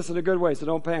mean this in a good way, so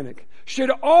don't panic,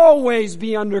 should always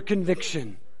be under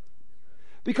conviction.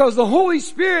 Because the Holy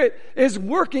Spirit is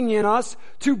working in us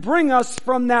to bring us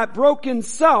from that broken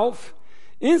self,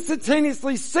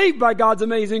 instantaneously saved by God's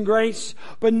amazing grace.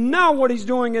 But now what He's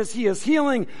doing is He is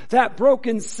healing that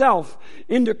broken self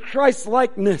into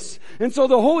Christ-likeness. And so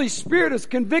the Holy Spirit is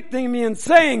convicting me and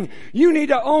saying, you need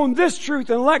to own this truth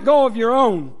and let go of your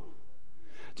own.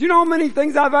 Do you know how many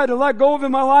things I've had to let go of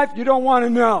in my life? You don't want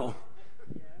to know.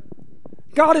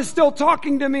 God is still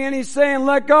talking to me and He's saying,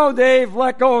 let go, Dave,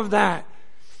 let go of that.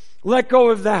 Let go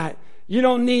of that. You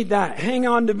don't need that. Hang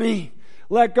on to me.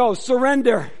 Let go.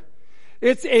 Surrender.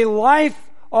 It's a life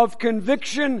of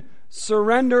conviction,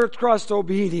 surrender, trust,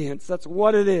 obedience. That's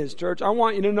what it is, church. I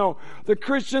want you to know the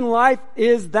Christian life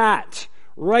is that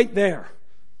right there.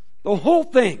 The whole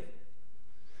thing.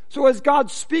 So as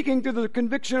God's speaking through the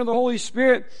conviction of the Holy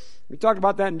Spirit, we talked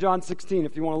about that in John 16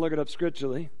 if you want to look it up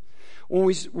scripturally. When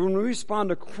we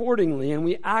respond accordingly and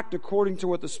we act according to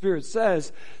what the Spirit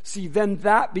says, see, then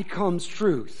that becomes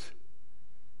truth.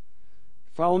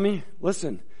 Follow me?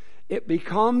 Listen. It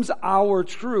becomes our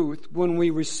truth when we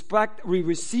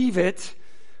receive it,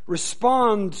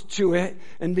 respond to it,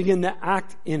 and begin to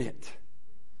act in it.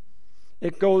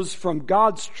 It goes from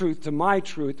God's truth to my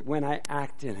truth when I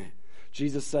act in it.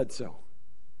 Jesus said so.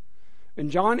 In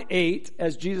John 8,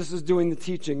 as Jesus is doing the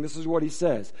teaching, this is what He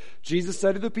says. Jesus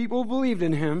said to the people who believed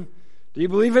in Him, do you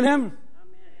believe in Him? Amen.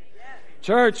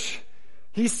 Church,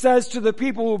 He says to the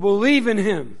people who believe in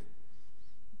Him.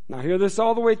 Now hear this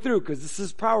all the way through because this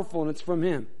is powerful and it's from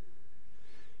Him.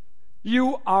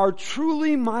 You are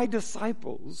truly my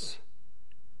disciples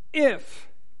if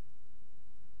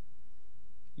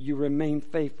you remain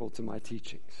faithful to my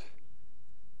teachings.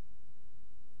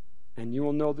 And you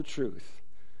will know the truth.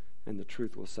 And the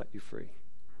truth will set you free.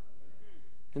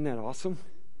 Isn't that awesome?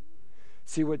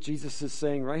 See what Jesus is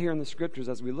saying right here in the scriptures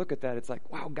as we look at that. It's like,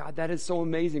 wow, God, that is so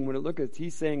amazing. When I look at it,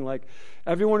 He's saying like,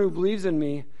 everyone who believes in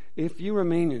me, if you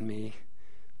remain in me,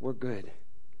 we're good.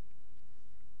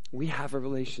 We have a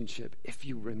relationship if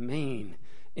you remain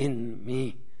in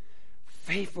me,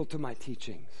 faithful to my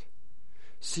teachings.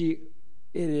 See,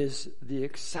 It is the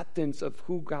acceptance of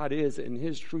who God is and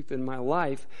His truth in my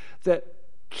life that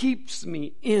keeps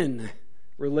me in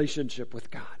relationship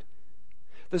with God.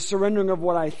 The surrendering of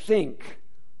what I think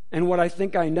and what I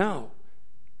think I know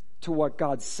to what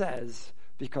God says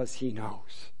because He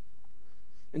knows.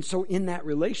 And so in that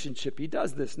relationship, He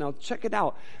does this. Now check it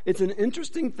out. It's an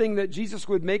interesting thing that Jesus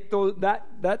would make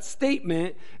that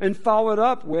statement and follow it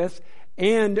up with,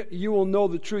 and you will know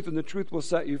the truth, and the truth will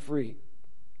set you free.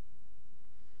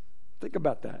 Think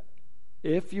about that.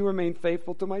 If you remain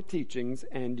faithful to my teachings,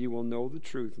 and you will know the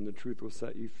truth, and the truth will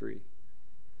set you free.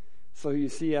 So you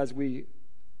see, as we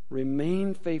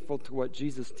remain faithful to what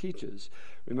Jesus teaches,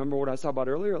 remember what I was talking about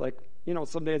earlier? Like,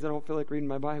 some days I don't feel like reading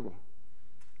my Bible.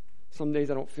 Some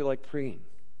days I don't feel like praying.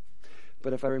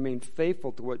 But if I remain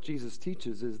faithful to what Jesus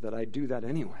teaches, is that I do that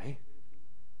anyway,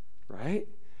 right?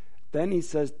 Then He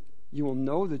says, you will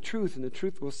know the truth, and the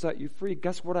truth will set you free.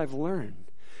 Guess what I've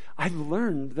learned? I've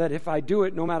learned that if I do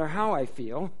it no matter how I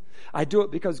feel, I do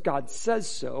it because God says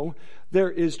so,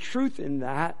 there is truth in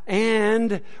that,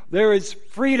 and there is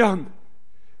freedom.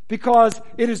 Because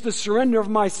it is the surrender of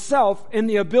myself and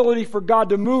the ability for God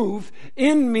to move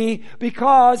in me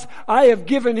because I have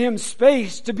given Him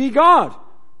space to be God.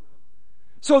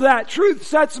 So that truth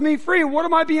sets me free. What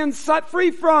am I being set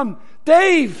free from?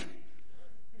 Dave.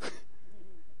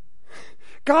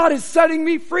 God is setting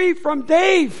me free from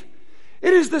Dave.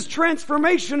 It is this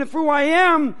transformation of who I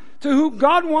am to who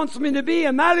God wants me to be,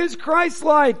 and that is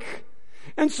Christ-like.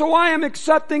 And so I am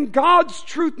accepting God's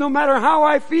truth no matter how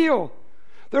I feel.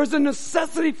 There's a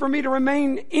necessity for me to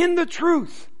remain in the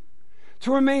truth.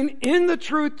 To remain in the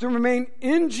truth, to remain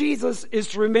in Jesus, is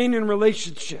to remain in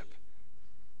relationship.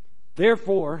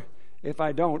 Therefore, if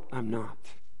I don't, I'm not.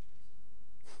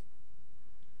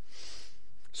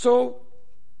 So,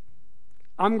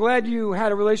 I'm glad you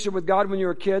had a relationship with God when you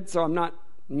were a kid, so I'm not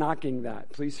knocking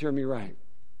that. Please hear me right.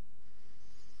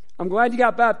 I'm glad you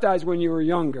got baptized when you were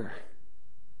younger.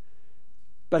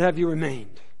 But have you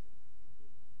remained?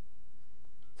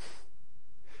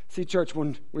 See, church,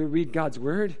 when we read God's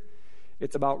Word,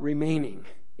 it's about remaining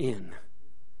in,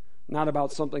 not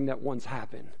about something that once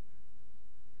happened.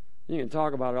 You can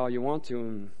talk about it all you want to,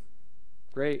 and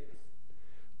great.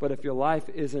 But if your life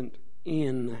isn't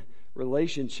in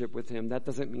relationship with Him, that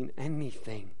doesn't mean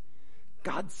anything.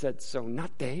 God said so,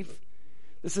 not Dave.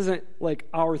 This isn't like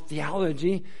our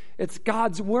theology. It's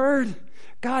God's Word.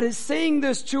 God is saying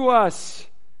this to us.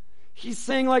 He's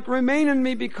saying, remain in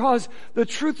me because the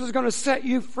truth is going to set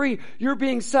you free. You're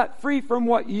being set free from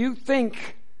what you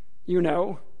think you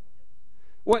know,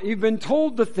 what you've been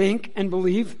told to think and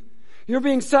believe. You're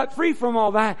being set free from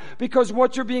all that because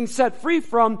what you're being set free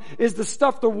from is the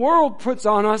stuff the world puts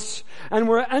on us, and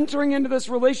we're entering into this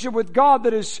relationship with God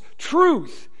that is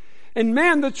truth. And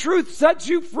man, the truth sets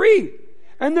you free.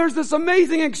 And there's this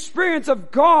amazing experience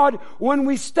of God when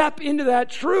we step into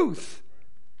that truth.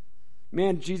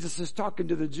 Man, Jesus is talking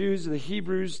to the Jews, the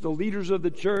Hebrews, the leaders of the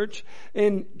church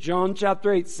in John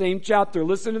chapter 8, same chapter.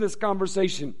 Listen to this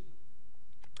conversation.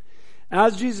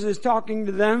 As Jesus is talking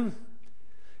to them,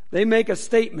 they make a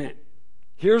statement.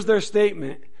 Here's their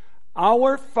statement.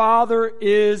 Our father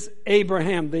is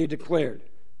Abraham, they declared.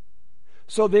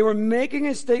 So they were making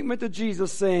a statement to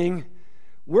Jesus saying,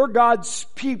 we're God's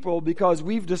people because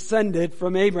we've descended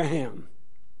from Abraham.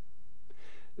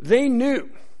 They knew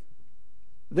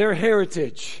their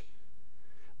heritage.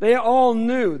 They all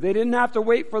knew. They didn't have to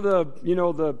wait for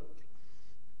the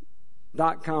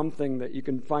 .com thing that you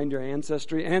can find your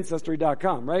ancestry,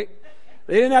 ancestry.com, right?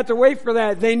 They didn't have to wait for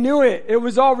that. They knew it. It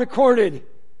was all recorded.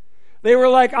 They were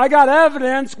like, I got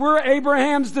evidence. We're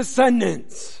Abraham's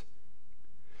descendants.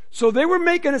 So they were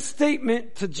making a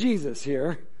statement to Jesus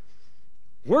here.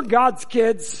 We're God's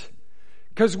kids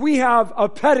because we have a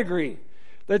pedigree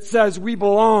that says we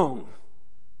belong.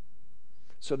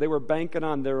 So they were banking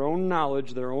on their own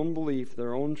knowledge, their own belief,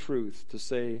 their own truth to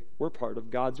say we're part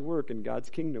of God's work and God's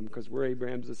kingdom because we're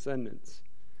Abraham's descendants.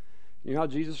 You know how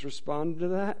Jesus responded to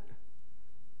that?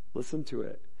 Listen to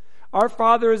it. Our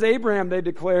father is Abraham, they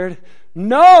declared.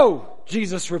 No,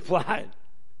 Jesus replied.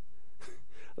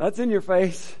 That's in your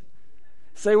face.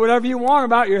 Say whatever you want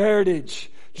about your heritage.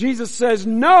 Jesus says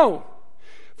no.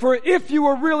 For if you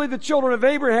were really the children of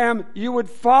Abraham, you would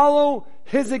follow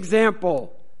his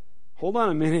example. Hold on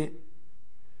a minute.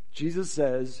 Jesus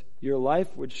says your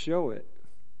life would show it.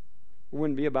 It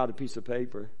wouldn't be about a piece of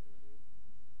paper.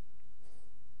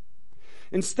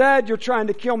 Instead, you're trying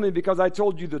to kill me because I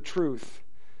told you the truth,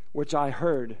 which I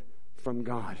heard from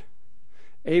God.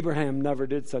 Abraham never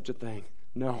did such a thing.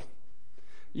 No.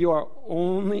 You are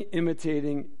only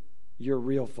imitating your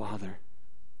real father.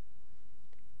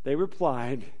 They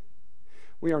replied,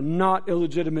 We are not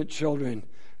illegitimate children.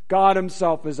 God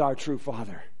himself is our true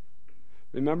Father.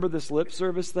 Remember this lip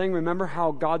service thing? Remember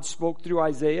how God spoke through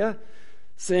Isaiah,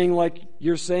 saying like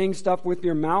you're saying stuff with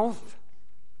your mouth,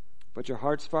 but your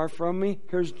heart's far from me?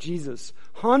 Here's Jesus,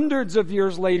 hundreds of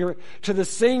years later, to the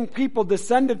same people,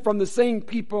 descended from the same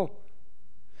people.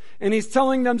 And he's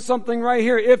telling them something right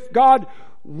here. If God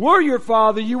were your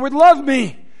Father, you would love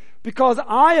me, because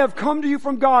I have come to you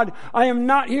from God. I am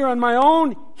not here on my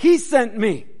own. He sent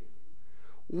me.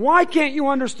 Why can't you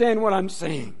understand what I'm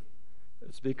saying?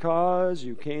 It's because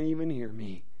you can't even hear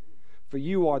me. For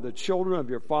you are the children of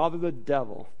your father, the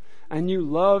devil, and you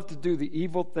love to do the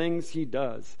evil things he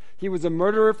does. He was a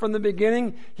murderer from the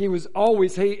beginning. He has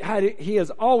always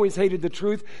hated the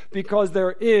truth, because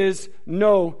there is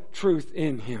no truth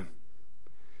in him.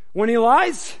 When he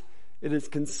lies, it is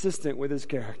consistent with his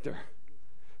character.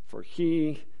 For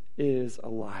he is a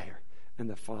liar and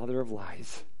the father of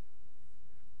lies.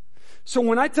 So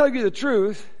when I tell you the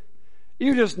truth,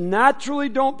 you just naturally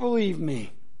don't believe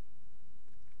me.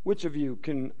 Which of you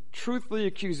can truthfully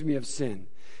accuse me of sin?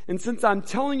 And since I'm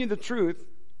telling you the truth,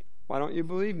 why don't you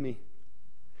believe me?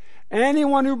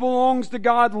 Anyone who belongs to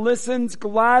God listens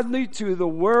gladly to the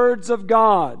words of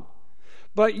God.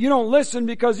 But you don't listen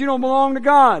because you don't belong to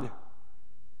God.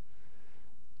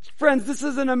 Friends, this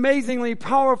is an amazingly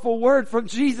powerful word from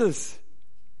Jesus.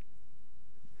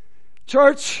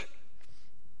 Church,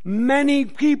 many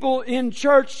people in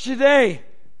church today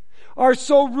are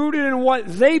so rooted in what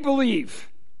they believe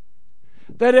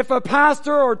that if a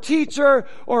pastor or teacher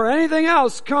or anything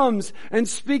else comes and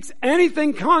speaks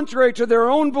anything contrary to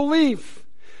their own belief,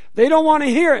 they don't want to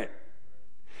hear it.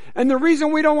 And the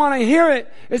reason we don't want to hear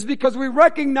it is because we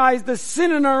recognize the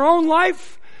sin in our own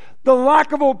life, the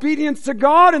lack of obedience to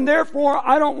God, and therefore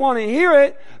I don't want to hear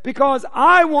it because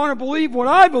I want to believe what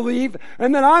I believe,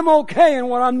 and then I'm okay in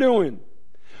what I'm doing.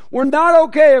 We're not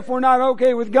okay if we're not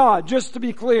okay with God, just to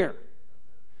be clear.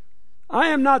 I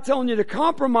am not telling you to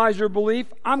compromise your belief.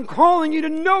 I'm calling you to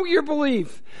know your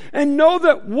belief and know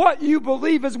that what you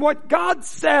believe is what God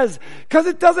says, because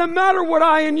it doesn't matter what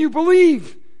I and you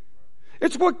believe.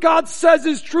 It's what God says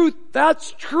is truth.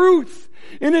 That's truth.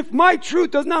 And if my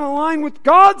truth does not align with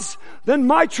God's, then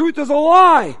my truth is a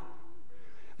lie.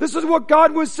 This is what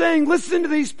God was saying. Listen to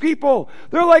these people.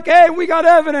 They're like, hey, we got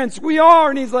evidence. We are.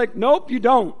 And he's like, nope, you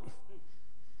don't.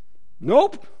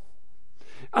 Nope.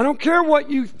 I don't care what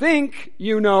you think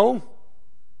you know.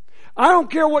 I don't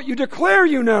care what you declare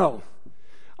you know.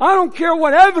 I don't care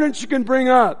what evidence you can bring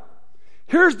up.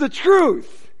 Here's the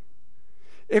truth.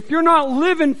 If you're not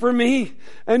living for me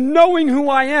and knowing who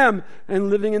I am and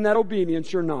living in that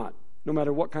obedience, you're not. No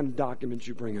matter what kind of documents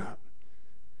you bring up.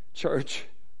 Church,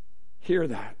 hear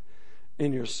that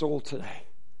in your soul today.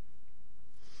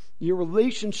 Your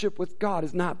relationship with God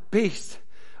is not based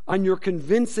on your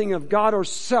convincing of God or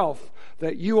self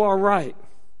that you are right.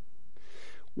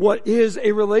 What is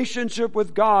a relationship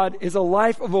with God is a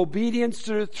life of obedience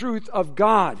to the truth of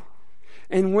God.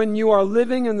 And when you are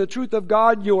living in the truth of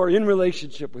God, you are in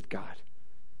relationship with God.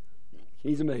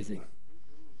 He's amazing.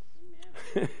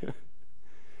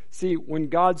 See, when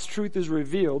God's truth is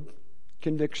revealed,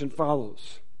 conviction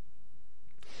follows.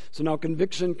 So now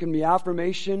conviction can be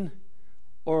affirmation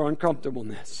or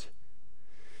uncomfortableness.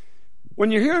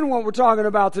 When you're hearing what we're talking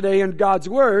about today in God's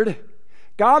Word,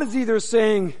 God is either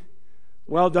saying,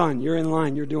 well done, you're in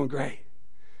line, you're doing great.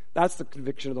 That's the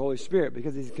conviction of the Holy Spirit,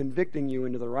 because He's convicting you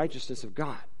into the righteousness of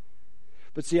God.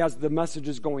 But see, as the message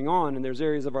is going on, and there's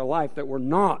areas of our life that we're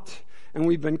not, and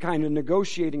we've been kind of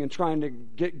negotiating and trying to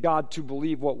get God to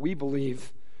believe what we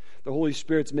believe, the Holy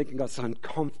Spirit's making us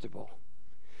uncomfortable.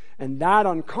 And that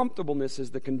uncomfortableness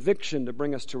is the conviction to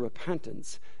bring us to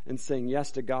repentance and saying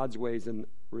yes to God's ways and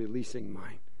releasing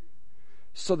mine.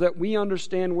 So that we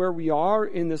understand where we are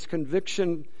in this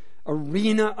conviction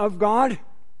arena of God.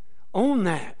 Own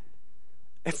that.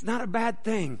 It's not a bad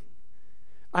thing.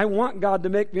 I want God to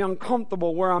make me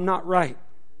uncomfortable where I'm not right,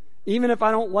 even if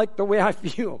I don't like the way I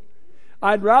feel.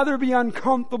 I'd rather be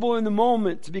uncomfortable in the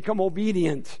moment to become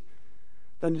obedient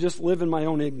than to just live in my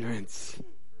own ignorance.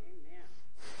 Amen.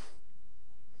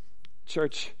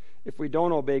 Church, if we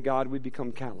don't obey God, we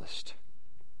become calloused.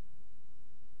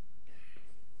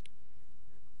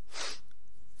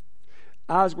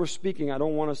 As we're speaking, I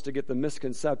don't want us to get the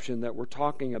misconception that we're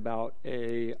talking about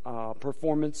a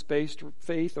performance-based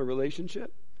faith or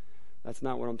relationship. That's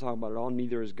not what I'm talking about at all.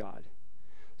 Neither is God.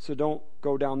 So don't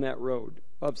go down that road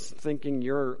of thinking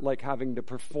you're like having to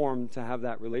perform to have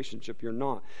that relationship. You're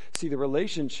not. See, the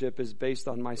relationship is based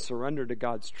on my surrender to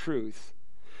God's truth.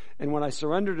 And when I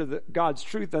surrender to God's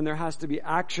truth, then there has to be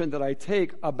action that I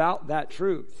take about that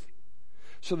truth.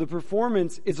 So the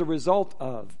performance is a result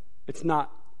of, it's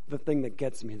not the thing that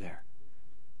gets me there.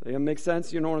 Does that make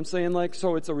sense? You know what I'm saying?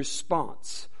 So it's a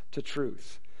response to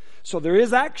truth. So there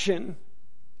is action,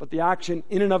 but the action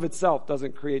in and of itself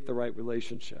doesn't create the right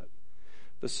relationship.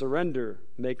 The surrender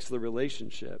makes the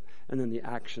relationship, and then the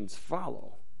actions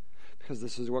follow. Because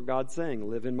this is what God's saying,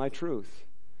 live in my truth.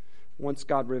 Once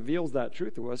God reveals that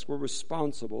truth to us, we're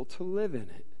responsible to live in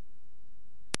it.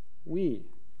 We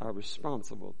are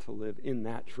responsible to live in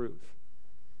that truth.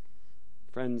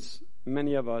 Friends,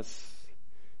 many of us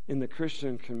in the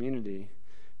Christian community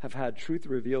have had truth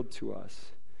revealed to us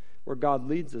where God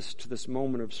leads us to this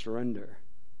moment of surrender.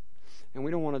 And we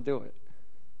don't want to do it.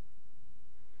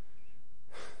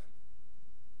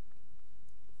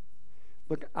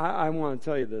 Look, I want to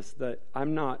tell you this, that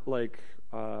I'm not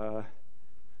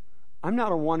I'm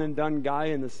not a one and done guy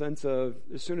in the sense of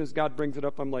as soon as God brings it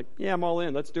up, I'm like, yeah, I'm all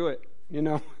in, let's do it,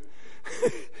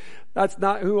 That's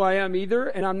not who I am either,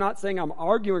 and I'm not saying I'm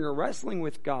arguing or wrestling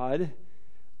with God,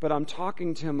 but I'm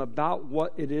talking to him about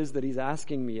what it is that he's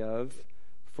asking me of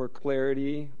for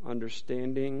clarity,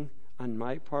 understanding on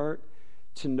my part,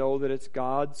 to know that it's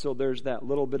God. So there's that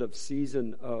little bit of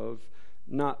season of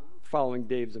not following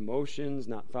Dave's emotions,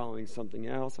 not following something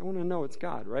else. I want to know it's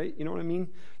God, right? You know what I mean?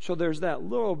 So there's that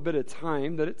little bit of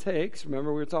time that it takes.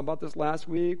 Remember we were talking about this last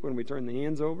week when we turned the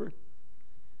hands over?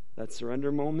 That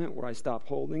surrender moment where I stop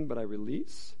holding but I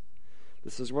release.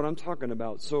 This is what I'm talking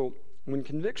about. So when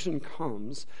conviction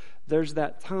comes, there's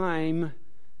that time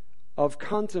of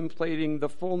contemplating the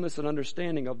fullness and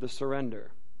understanding of the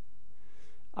surrender.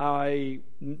 I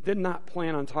did not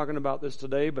plan on talking about this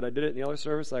today, but I did it in the other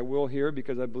service. I will here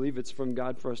because I believe it's from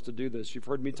God for us to do this. You've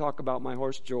heard me talk about my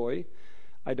horse, Joy.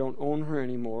 I don't own her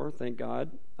anymore, thank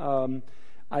God.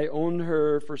 I owned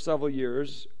her for several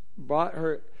years, bought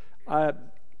her.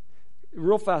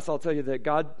 Real fast, I'll tell you that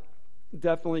God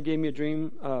definitely gave me a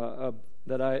dream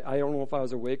that I don't know if I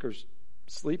was awake or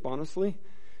asleep, honestly.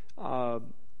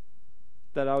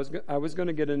 That I was going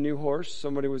to get a new horse.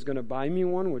 Somebody was going to buy me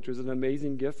one, which was an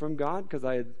amazing gift from God because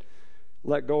I had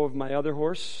let go of my other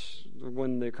horse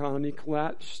when the economy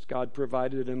collapsed. God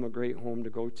provided him a great home to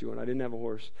go to, and I didn't have a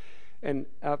horse. And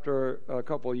after a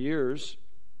couple of years,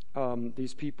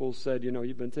 these people said,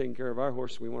 you've been taking care of our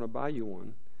horse, we want to buy you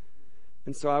one.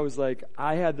 And so I was like,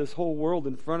 I had this whole world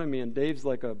in front of me, and Dave's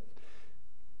like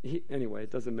anyway,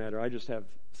 it doesn't matter. I just have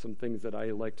some things that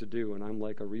I like to do, and I'm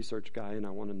like a research guy, and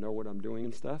I want to know what I'm doing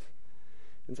and stuff.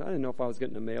 And so I didn't know if I was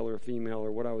getting a male or a female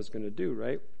or what I was going to do,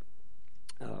 right?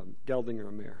 Gelding or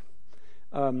a mare.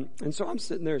 And so I'm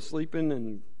sitting there sleeping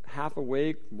and half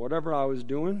awake, whatever I was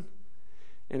doing,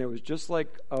 and it was just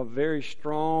like a very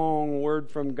strong word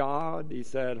from God. He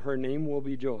said, her name will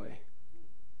be Joy.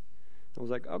 I was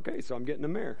like, okay, so I'm getting a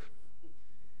mare.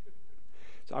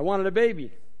 So I wanted a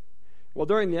baby. Well,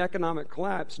 during the economic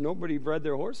collapse, nobody bred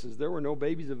their horses. There were no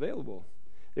babies available.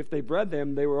 If they bred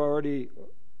them, they were already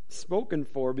spoken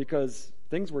for because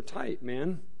things were tight,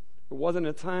 man. It wasn't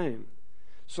a time.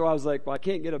 So I was like, well, I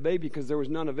can't get a baby because there was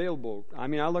none available. I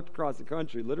mean, I looked across the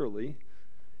country, literally,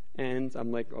 and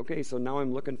I'm like, okay, so now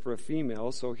I'm looking for a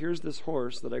female. So here's this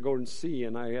horse that I go and see,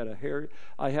 and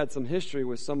I had some history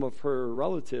with some of her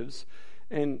relatives,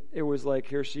 and it was like,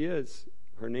 here she is.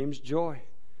 Her name's Joy.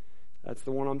 That's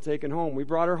the one I'm taking home. We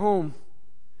brought her home.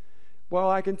 Well,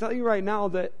 I can tell you right now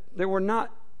that there were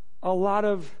not a lot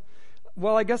of,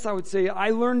 I guess I would say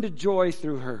I learned joy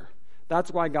through her.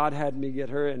 That's why God had me get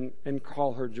her and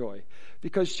call her Joy.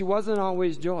 Because she wasn't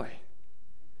always Joy.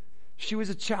 She was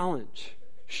a challenge.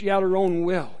 She had her own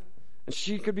will. And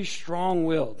she could be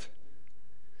strong-willed.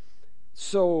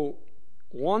 So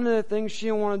one of the things she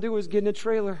didn't want to do was get in a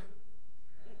trailer.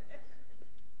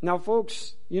 Now,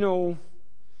 folks, one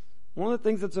of the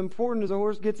things that's important is a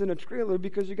horse gets in a trailer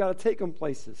because you got to take them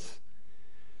places.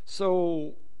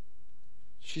 So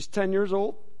she's 10 years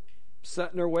old,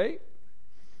 setting her weight,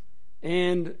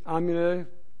 and I'm going to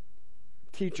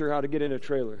teach her how to get in a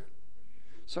trailer.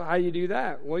 So how do you do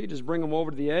that? Well, you just bring them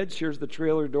over to the edge. Here's the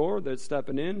trailer door. They're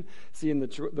stepping in, seeing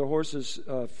the horse is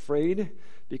afraid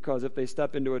because if they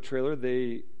step into a trailer,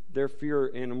 they're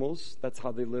fear animals. That's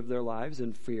how they live their lives,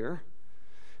 in fear.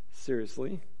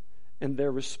 Seriously. And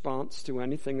their response to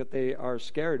anything that they are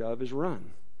scared of is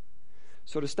run.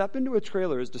 So to step into a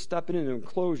trailer is to step into an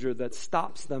enclosure that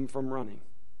stops them from running.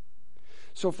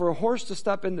 So for a horse to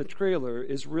step in the trailer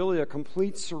is really a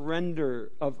complete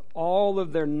surrender of all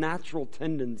of their natural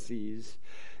tendencies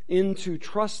into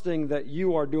trusting that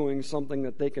you are doing something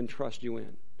that they can trust you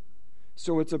in.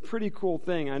 So it's a pretty cool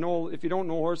thing. I know if you don't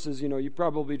know horses, you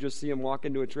probably just see them walk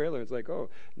into a trailer. It's like, oh,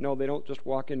 no, they don't just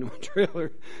walk into a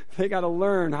trailer. They got to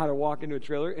learn how to walk into a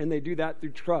trailer, and they do that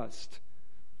through trust.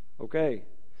 Okay.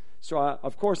 So,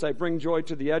 of course, I bring Joy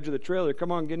to the edge of the trailer.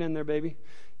 Come on, get in there, baby.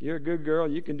 You're a good girl.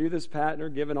 You can do this, patting her,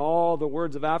 giving all the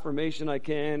words of affirmation I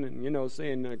can, and,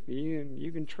 saying,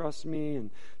 you can trust me,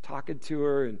 and talking to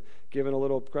her, and giving a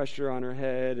little pressure on her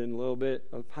head, and a little bit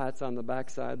of pats on the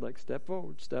backside, like step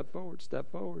forward, step forward,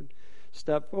 step forward,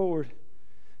 step forward.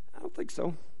 I don't think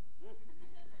so.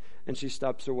 And she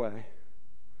steps away.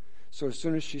 So as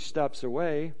soon as she steps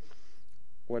away,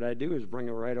 what I do is bring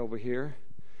her right over here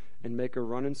and make her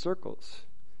run in circles.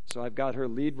 So I've got her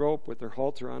lead rope with her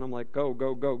halter on. I'm like, go,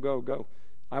 go, go, go, go.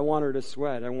 I want her to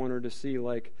sweat. I want her to see,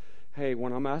 like, hey,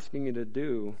 what I'm asking you to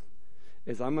do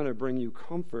is I'm going to bring you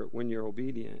comfort when you're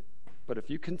obedient. But if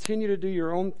you continue to do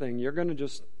your own thing, you're going to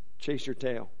just chase your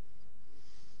tail.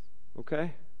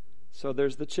 Okay? So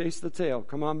there's the chase the tail.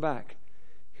 Come on back.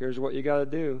 Here's what you got to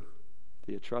do.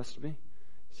 Do you trust me?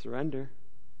 Surrender.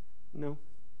 No.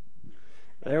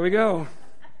 There we go.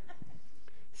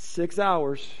 6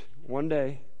 hours, one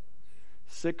day.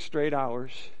 6 straight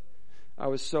hours. I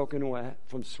was soaking wet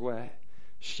from sweat.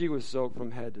 She was soaked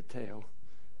from head to tail.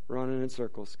 Running in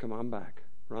circles. Come on back.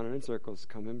 Running in circles.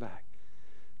 Coming back.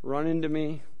 Run into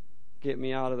me. Get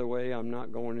me out of the way. I'm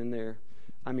not going in there.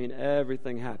 I mean,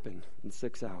 everything happened in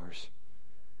 6 hours.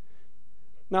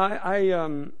 Now,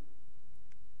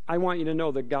 I want you to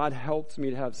know that God helps me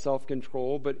to have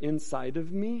self-control, but inside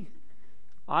of me,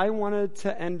 I wanted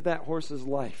to end that horse's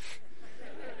life.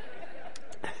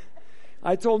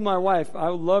 I told my wife,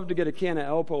 I would love to get a can of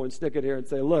Elpo and stick it here and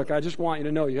say, look, I just want you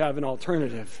to know you have an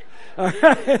alternative.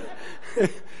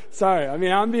 Sorry. I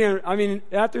mean,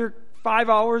 after 5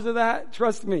 hours of that,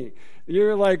 trust me,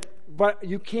 you're like, but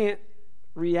you can't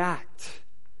react.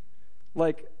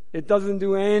 Like, it doesn't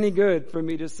do any good for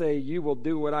me to say, you will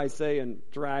do what I say and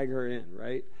drag her in,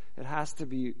 right? It has to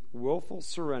be willful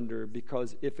surrender,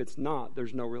 because if it's not,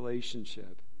 there's no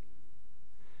relationship.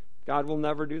 God will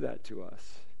never do that to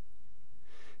us.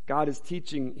 God is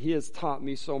teaching, He has taught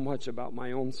me so much about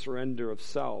my own surrender of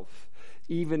self,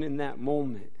 even in that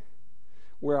moment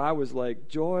where I was like,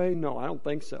 Joy, no, I don't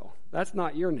think so. That's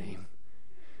not your name.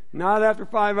 Not after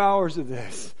 5 hours of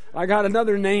this. I got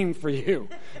another name for you.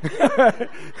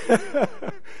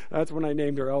 That's when I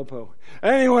named her Elpo.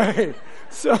 Anyway,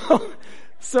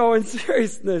 so in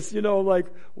seriousness, like,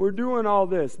 we're doing all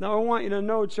this. Now, I want you to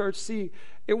know, church, see,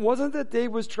 it wasn't that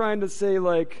Dave was trying to say,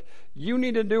 like, you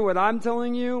need to do what I'm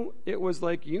telling you. It was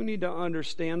like, you need to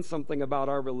understand something about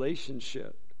our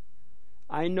relationship.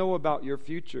 I know about your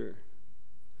future.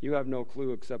 You have no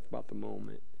clue except about the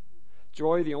moment.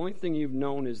 Joy, the only thing you've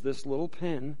known is this little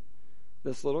pen,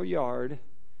 this little yard,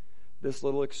 this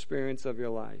little experience of your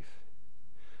life.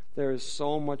 There is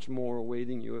so much more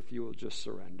awaiting you if you will just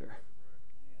surrender.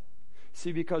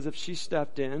 See, because if she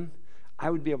stepped in, I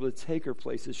would be able to take her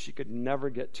places she could never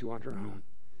get to on her own.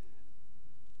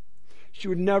 She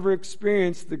would never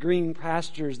experience the green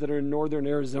pastures that are in northern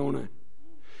Arizona.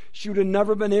 She would have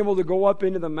never been able to go up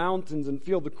into the mountains and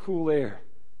feel the cool air.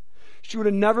 She would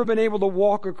have never been able to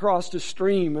walk across a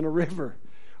stream and a river,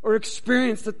 or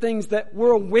experience the things that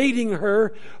were awaiting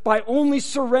her by only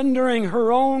surrendering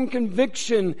her own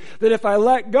conviction that if I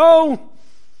let go,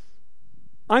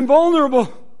 I'm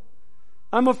vulnerable.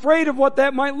 I'm afraid of what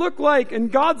that might look like.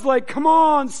 And God's like, come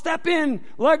on, step in,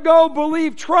 let go,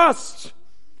 believe, trust.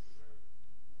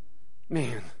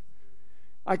 Man,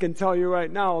 I can tell you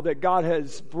right now that God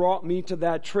has brought me to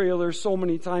that trailer so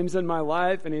many times in my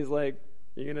life, and He's like,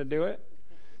 you going to do it?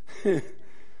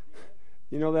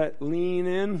 You know that lean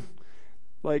in?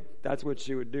 Like, that's what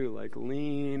she would do. Like,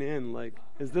 lean in. Like,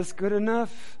 is this good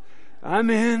enough? I'm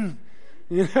in.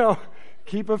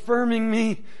 Keep affirming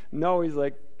me. No, He's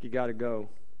like, you got to go.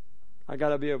 I got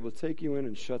to be able to take you in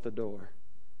and shut the door.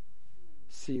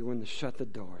 See, when they shut the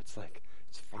door, it's like,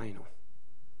 it's final.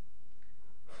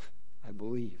 I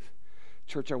believe.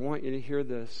 Church, I want you to hear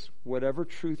this. Whatever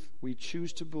truth we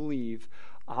choose to believe,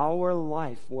 our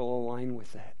life will align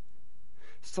with it.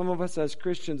 Some of us as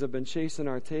Christians have been chasing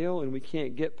our tail, and we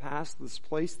can't get past this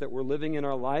place that we're living in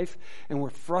our life, and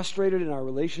we're frustrated in our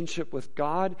relationship with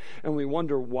God, and we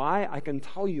wonder why. I can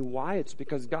tell you why. It's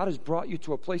because God has brought you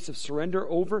to a place of surrender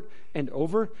over and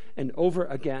over and over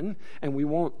again, and we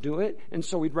won't do it, and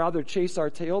so we'd rather chase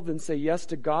our tail than say yes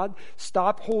to God.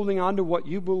 Stop holding on to what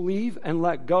you believe and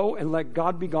let go and let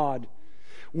God be God.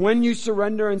 When you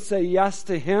surrender and say yes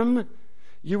to Him,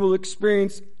 you will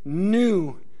experience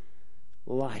new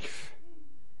life.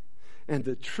 And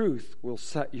the truth will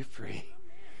set you free.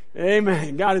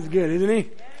 Amen. God is good, isn't He?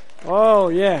 Oh,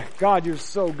 yeah. God, you're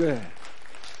so good.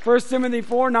 1 Timothy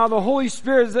 4, now the Holy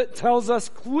Spirit tells us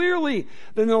clearly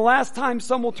that in the last time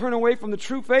some will turn away from the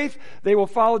true faith. They will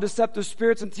follow deceptive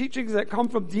spirits and teachings that come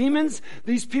from demons.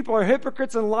 These people are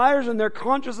hypocrites and liars, and their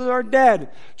consciences are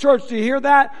dead. Church, do you hear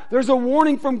that? There's a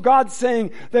warning from God saying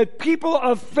that people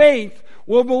of faith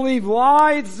will believe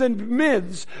lies and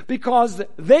myths because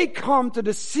they come to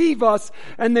deceive us,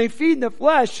 and they feed the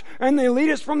flesh, and they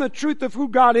lead us from the truth of who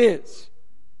God is.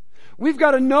 We've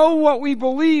got to know what we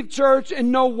believe, church,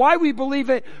 and know why we believe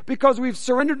it, because we've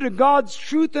surrendered to God's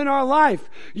truth in our life.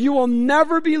 You will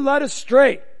never be led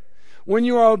astray. When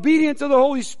you are obedient to the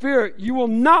Holy Spirit, you will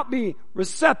not be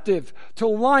receptive to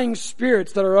lying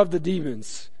spirits that are of the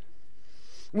demons.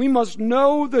 We must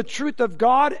know the truth of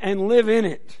God and live in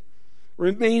it,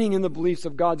 remaining in the beliefs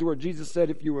of God's Word. Jesus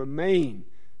said, if you remain,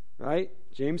 right?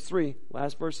 James 3,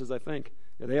 last verses, I think.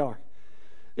 Yeah, they are.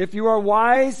 If you are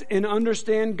wise and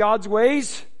understand God's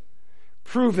ways,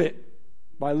 prove it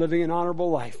by living an honorable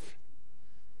life.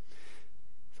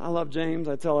 I love James.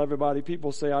 I tell everybody,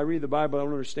 people say, I read the Bible, I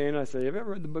don't understand it. I say, have you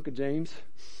ever read the book of James?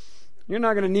 You're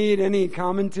not going to need any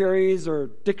commentaries or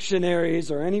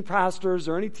dictionaries or any pastors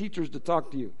or any teachers to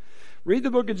talk to you. Read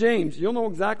the book of James. You'll know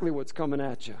exactly what's coming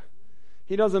at you.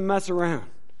 He doesn't mess around.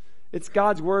 It's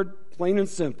God's word, plain and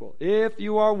simple. If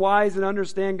you are wise and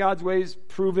understand God's ways,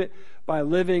 prove it by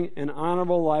living an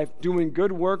honorable life, doing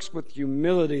good works with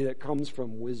humility that comes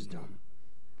from wisdom.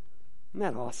 Isn't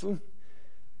that awesome?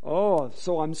 Oh,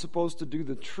 so I'm supposed to do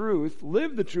the truth,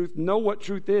 live the truth, know what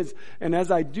truth is, and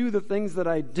as I do the things that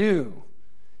I do,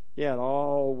 yeah, it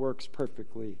all works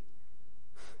perfectly.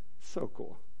 So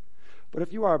cool. But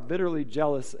if you are bitterly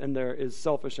jealous and there is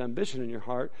selfish ambition in your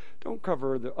heart, don't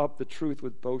cover up the truth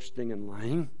with boasting and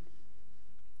lying.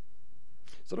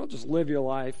 So don't just live your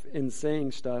life in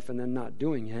saying stuff and then not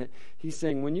doing it. He's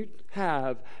saying when you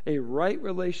have a right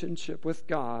relationship with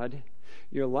God,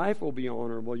 your life will be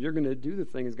honorable. You're going to do the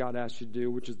things God asked you to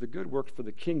do, which is the good work for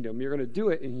the kingdom. You're going to do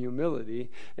it in humility,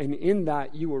 and in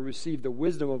that you will receive the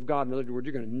wisdom of God. In other words,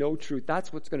 you're going to know truth.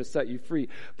 That's what's going to set you free.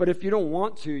 But if you don't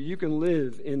want to, you can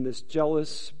live in this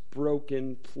jealous,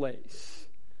 broken place,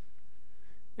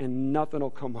 and nothing will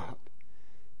come up.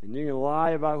 And you can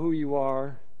lie about who you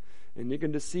are, and you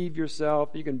can deceive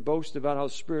yourself. You can boast about how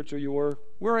spiritual you were.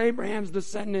 We're Abraham's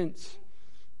descendants.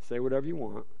 Say whatever you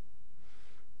want.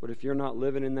 But if you're not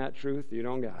living in that truth, you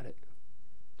don't got it.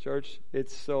 Church,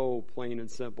 it's so plain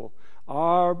and simple.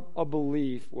 Our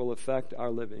belief will affect our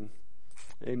living.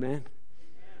 Amen.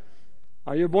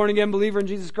 Are you a born-again believer in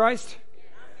Jesus Christ?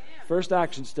 First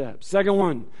action step. Second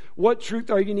one, what truth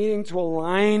are you needing to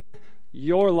align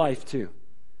your life to?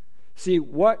 See,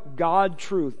 what God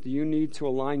truth do you need to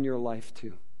align your life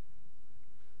to?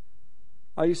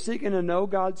 Are you seeking to know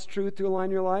God's truth to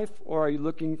align your life, or are you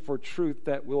looking for truth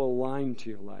that will align to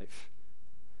your life?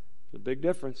 There's a big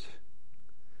difference.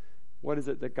 What is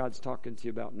it that God's talking to you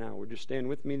about now? Would you stand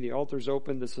with me? The altar's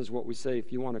open. This is what we say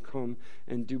if you want to come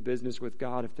and do business with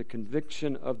God. If the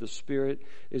conviction of the Spirit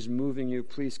is moving you,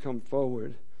 please come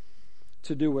forward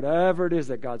to do whatever it is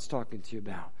that God's talking to you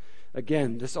about.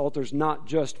 Again, this altar's not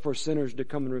just for sinners to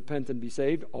come and repent and be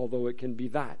saved, although it can be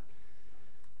that.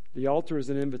 The altar is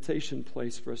an invitation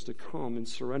place for us to come and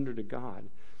surrender to God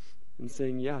and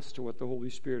saying yes to what the Holy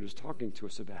Spirit is talking to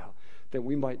us about, that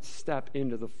we might step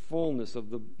into the fullness of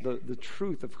the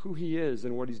truth of who He is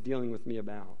and what He's dealing with me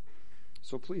about.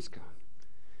 So please come.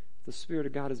 If the Spirit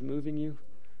of God is moving you,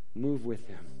 move with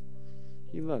Him.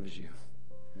 He loves you.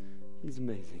 He's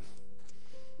amazing.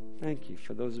 Thank you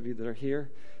for those of you that are here.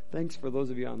 Thanks for those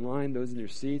of you online, those in your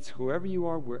seats, whoever you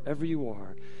are, wherever you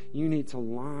are, you need to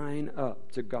line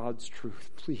up to God's truth,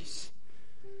 please.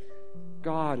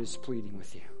 God is pleading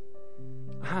with you.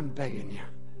 I'm begging you.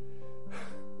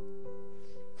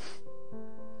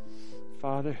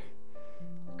 Father,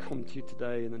 come to you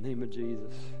today in the name of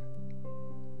Jesus.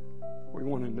 We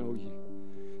want to know you.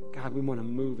 God, we want to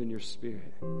move in your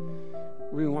Spirit.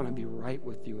 We want to be right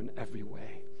with you in every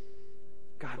way.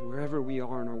 God, wherever we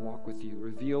are in our walk with you,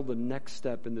 reveal the next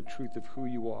step in the truth of who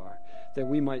you are, that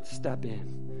we might step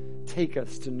in. Take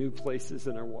us to new places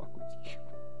in our walk with you.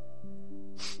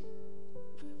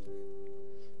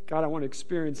 God, I want to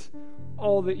experience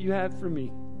all that you have for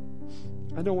me.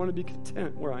 I don't want to be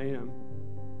content where I am.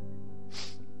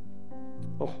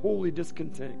 A holy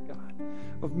discontent, God,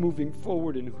 of moving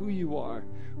forward in who you are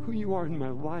in my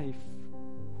life,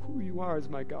 who you are as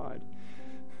my God.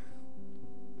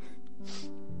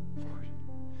 Lord,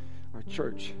 our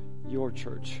church, your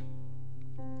church,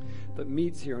 that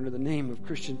meets here under the name of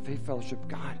Christian Faith Fellowship,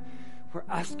 God, we're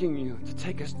asking you to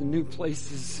take us to new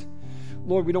places.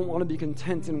 Lord, we don't want to be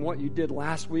content in what you did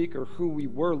last week or who we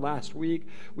were last week.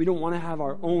 We don't want to have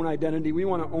our own identity. We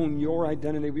want to own your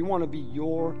identity. We want to be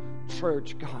your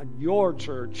church, God, your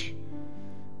church.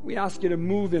 We ask you to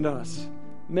move in us.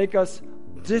 Make us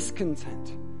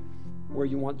discontent where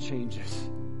you want changes.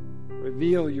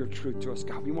 Reveal your truth to us,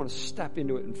 God. We want to step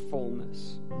into it in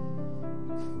fullness.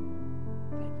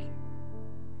 Thank you.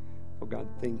 Oh, God,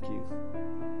 thank you.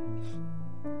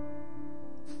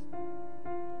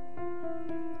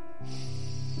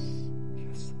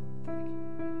 Yes, thank you.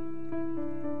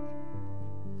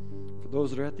 For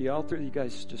those that are at the altar, you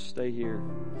guys just stay here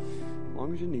as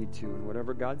long as you need to and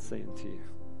whatever God's saying to you.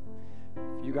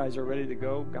 If you guys are ready to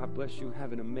go, God bless you.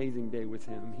 Have an amazing day with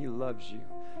him. He loves you.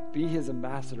 Be his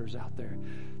ambassadors out there.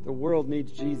 The world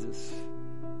needs Jesus.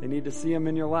 They need to see him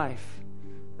in your life.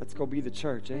 Let's go be the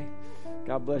church, eh?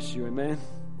 God bless you. Amen?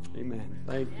 Amen.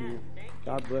 Thank you.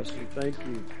 God bless you. Thank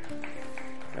you.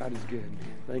 God is good.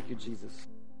 Thank you, Jesus.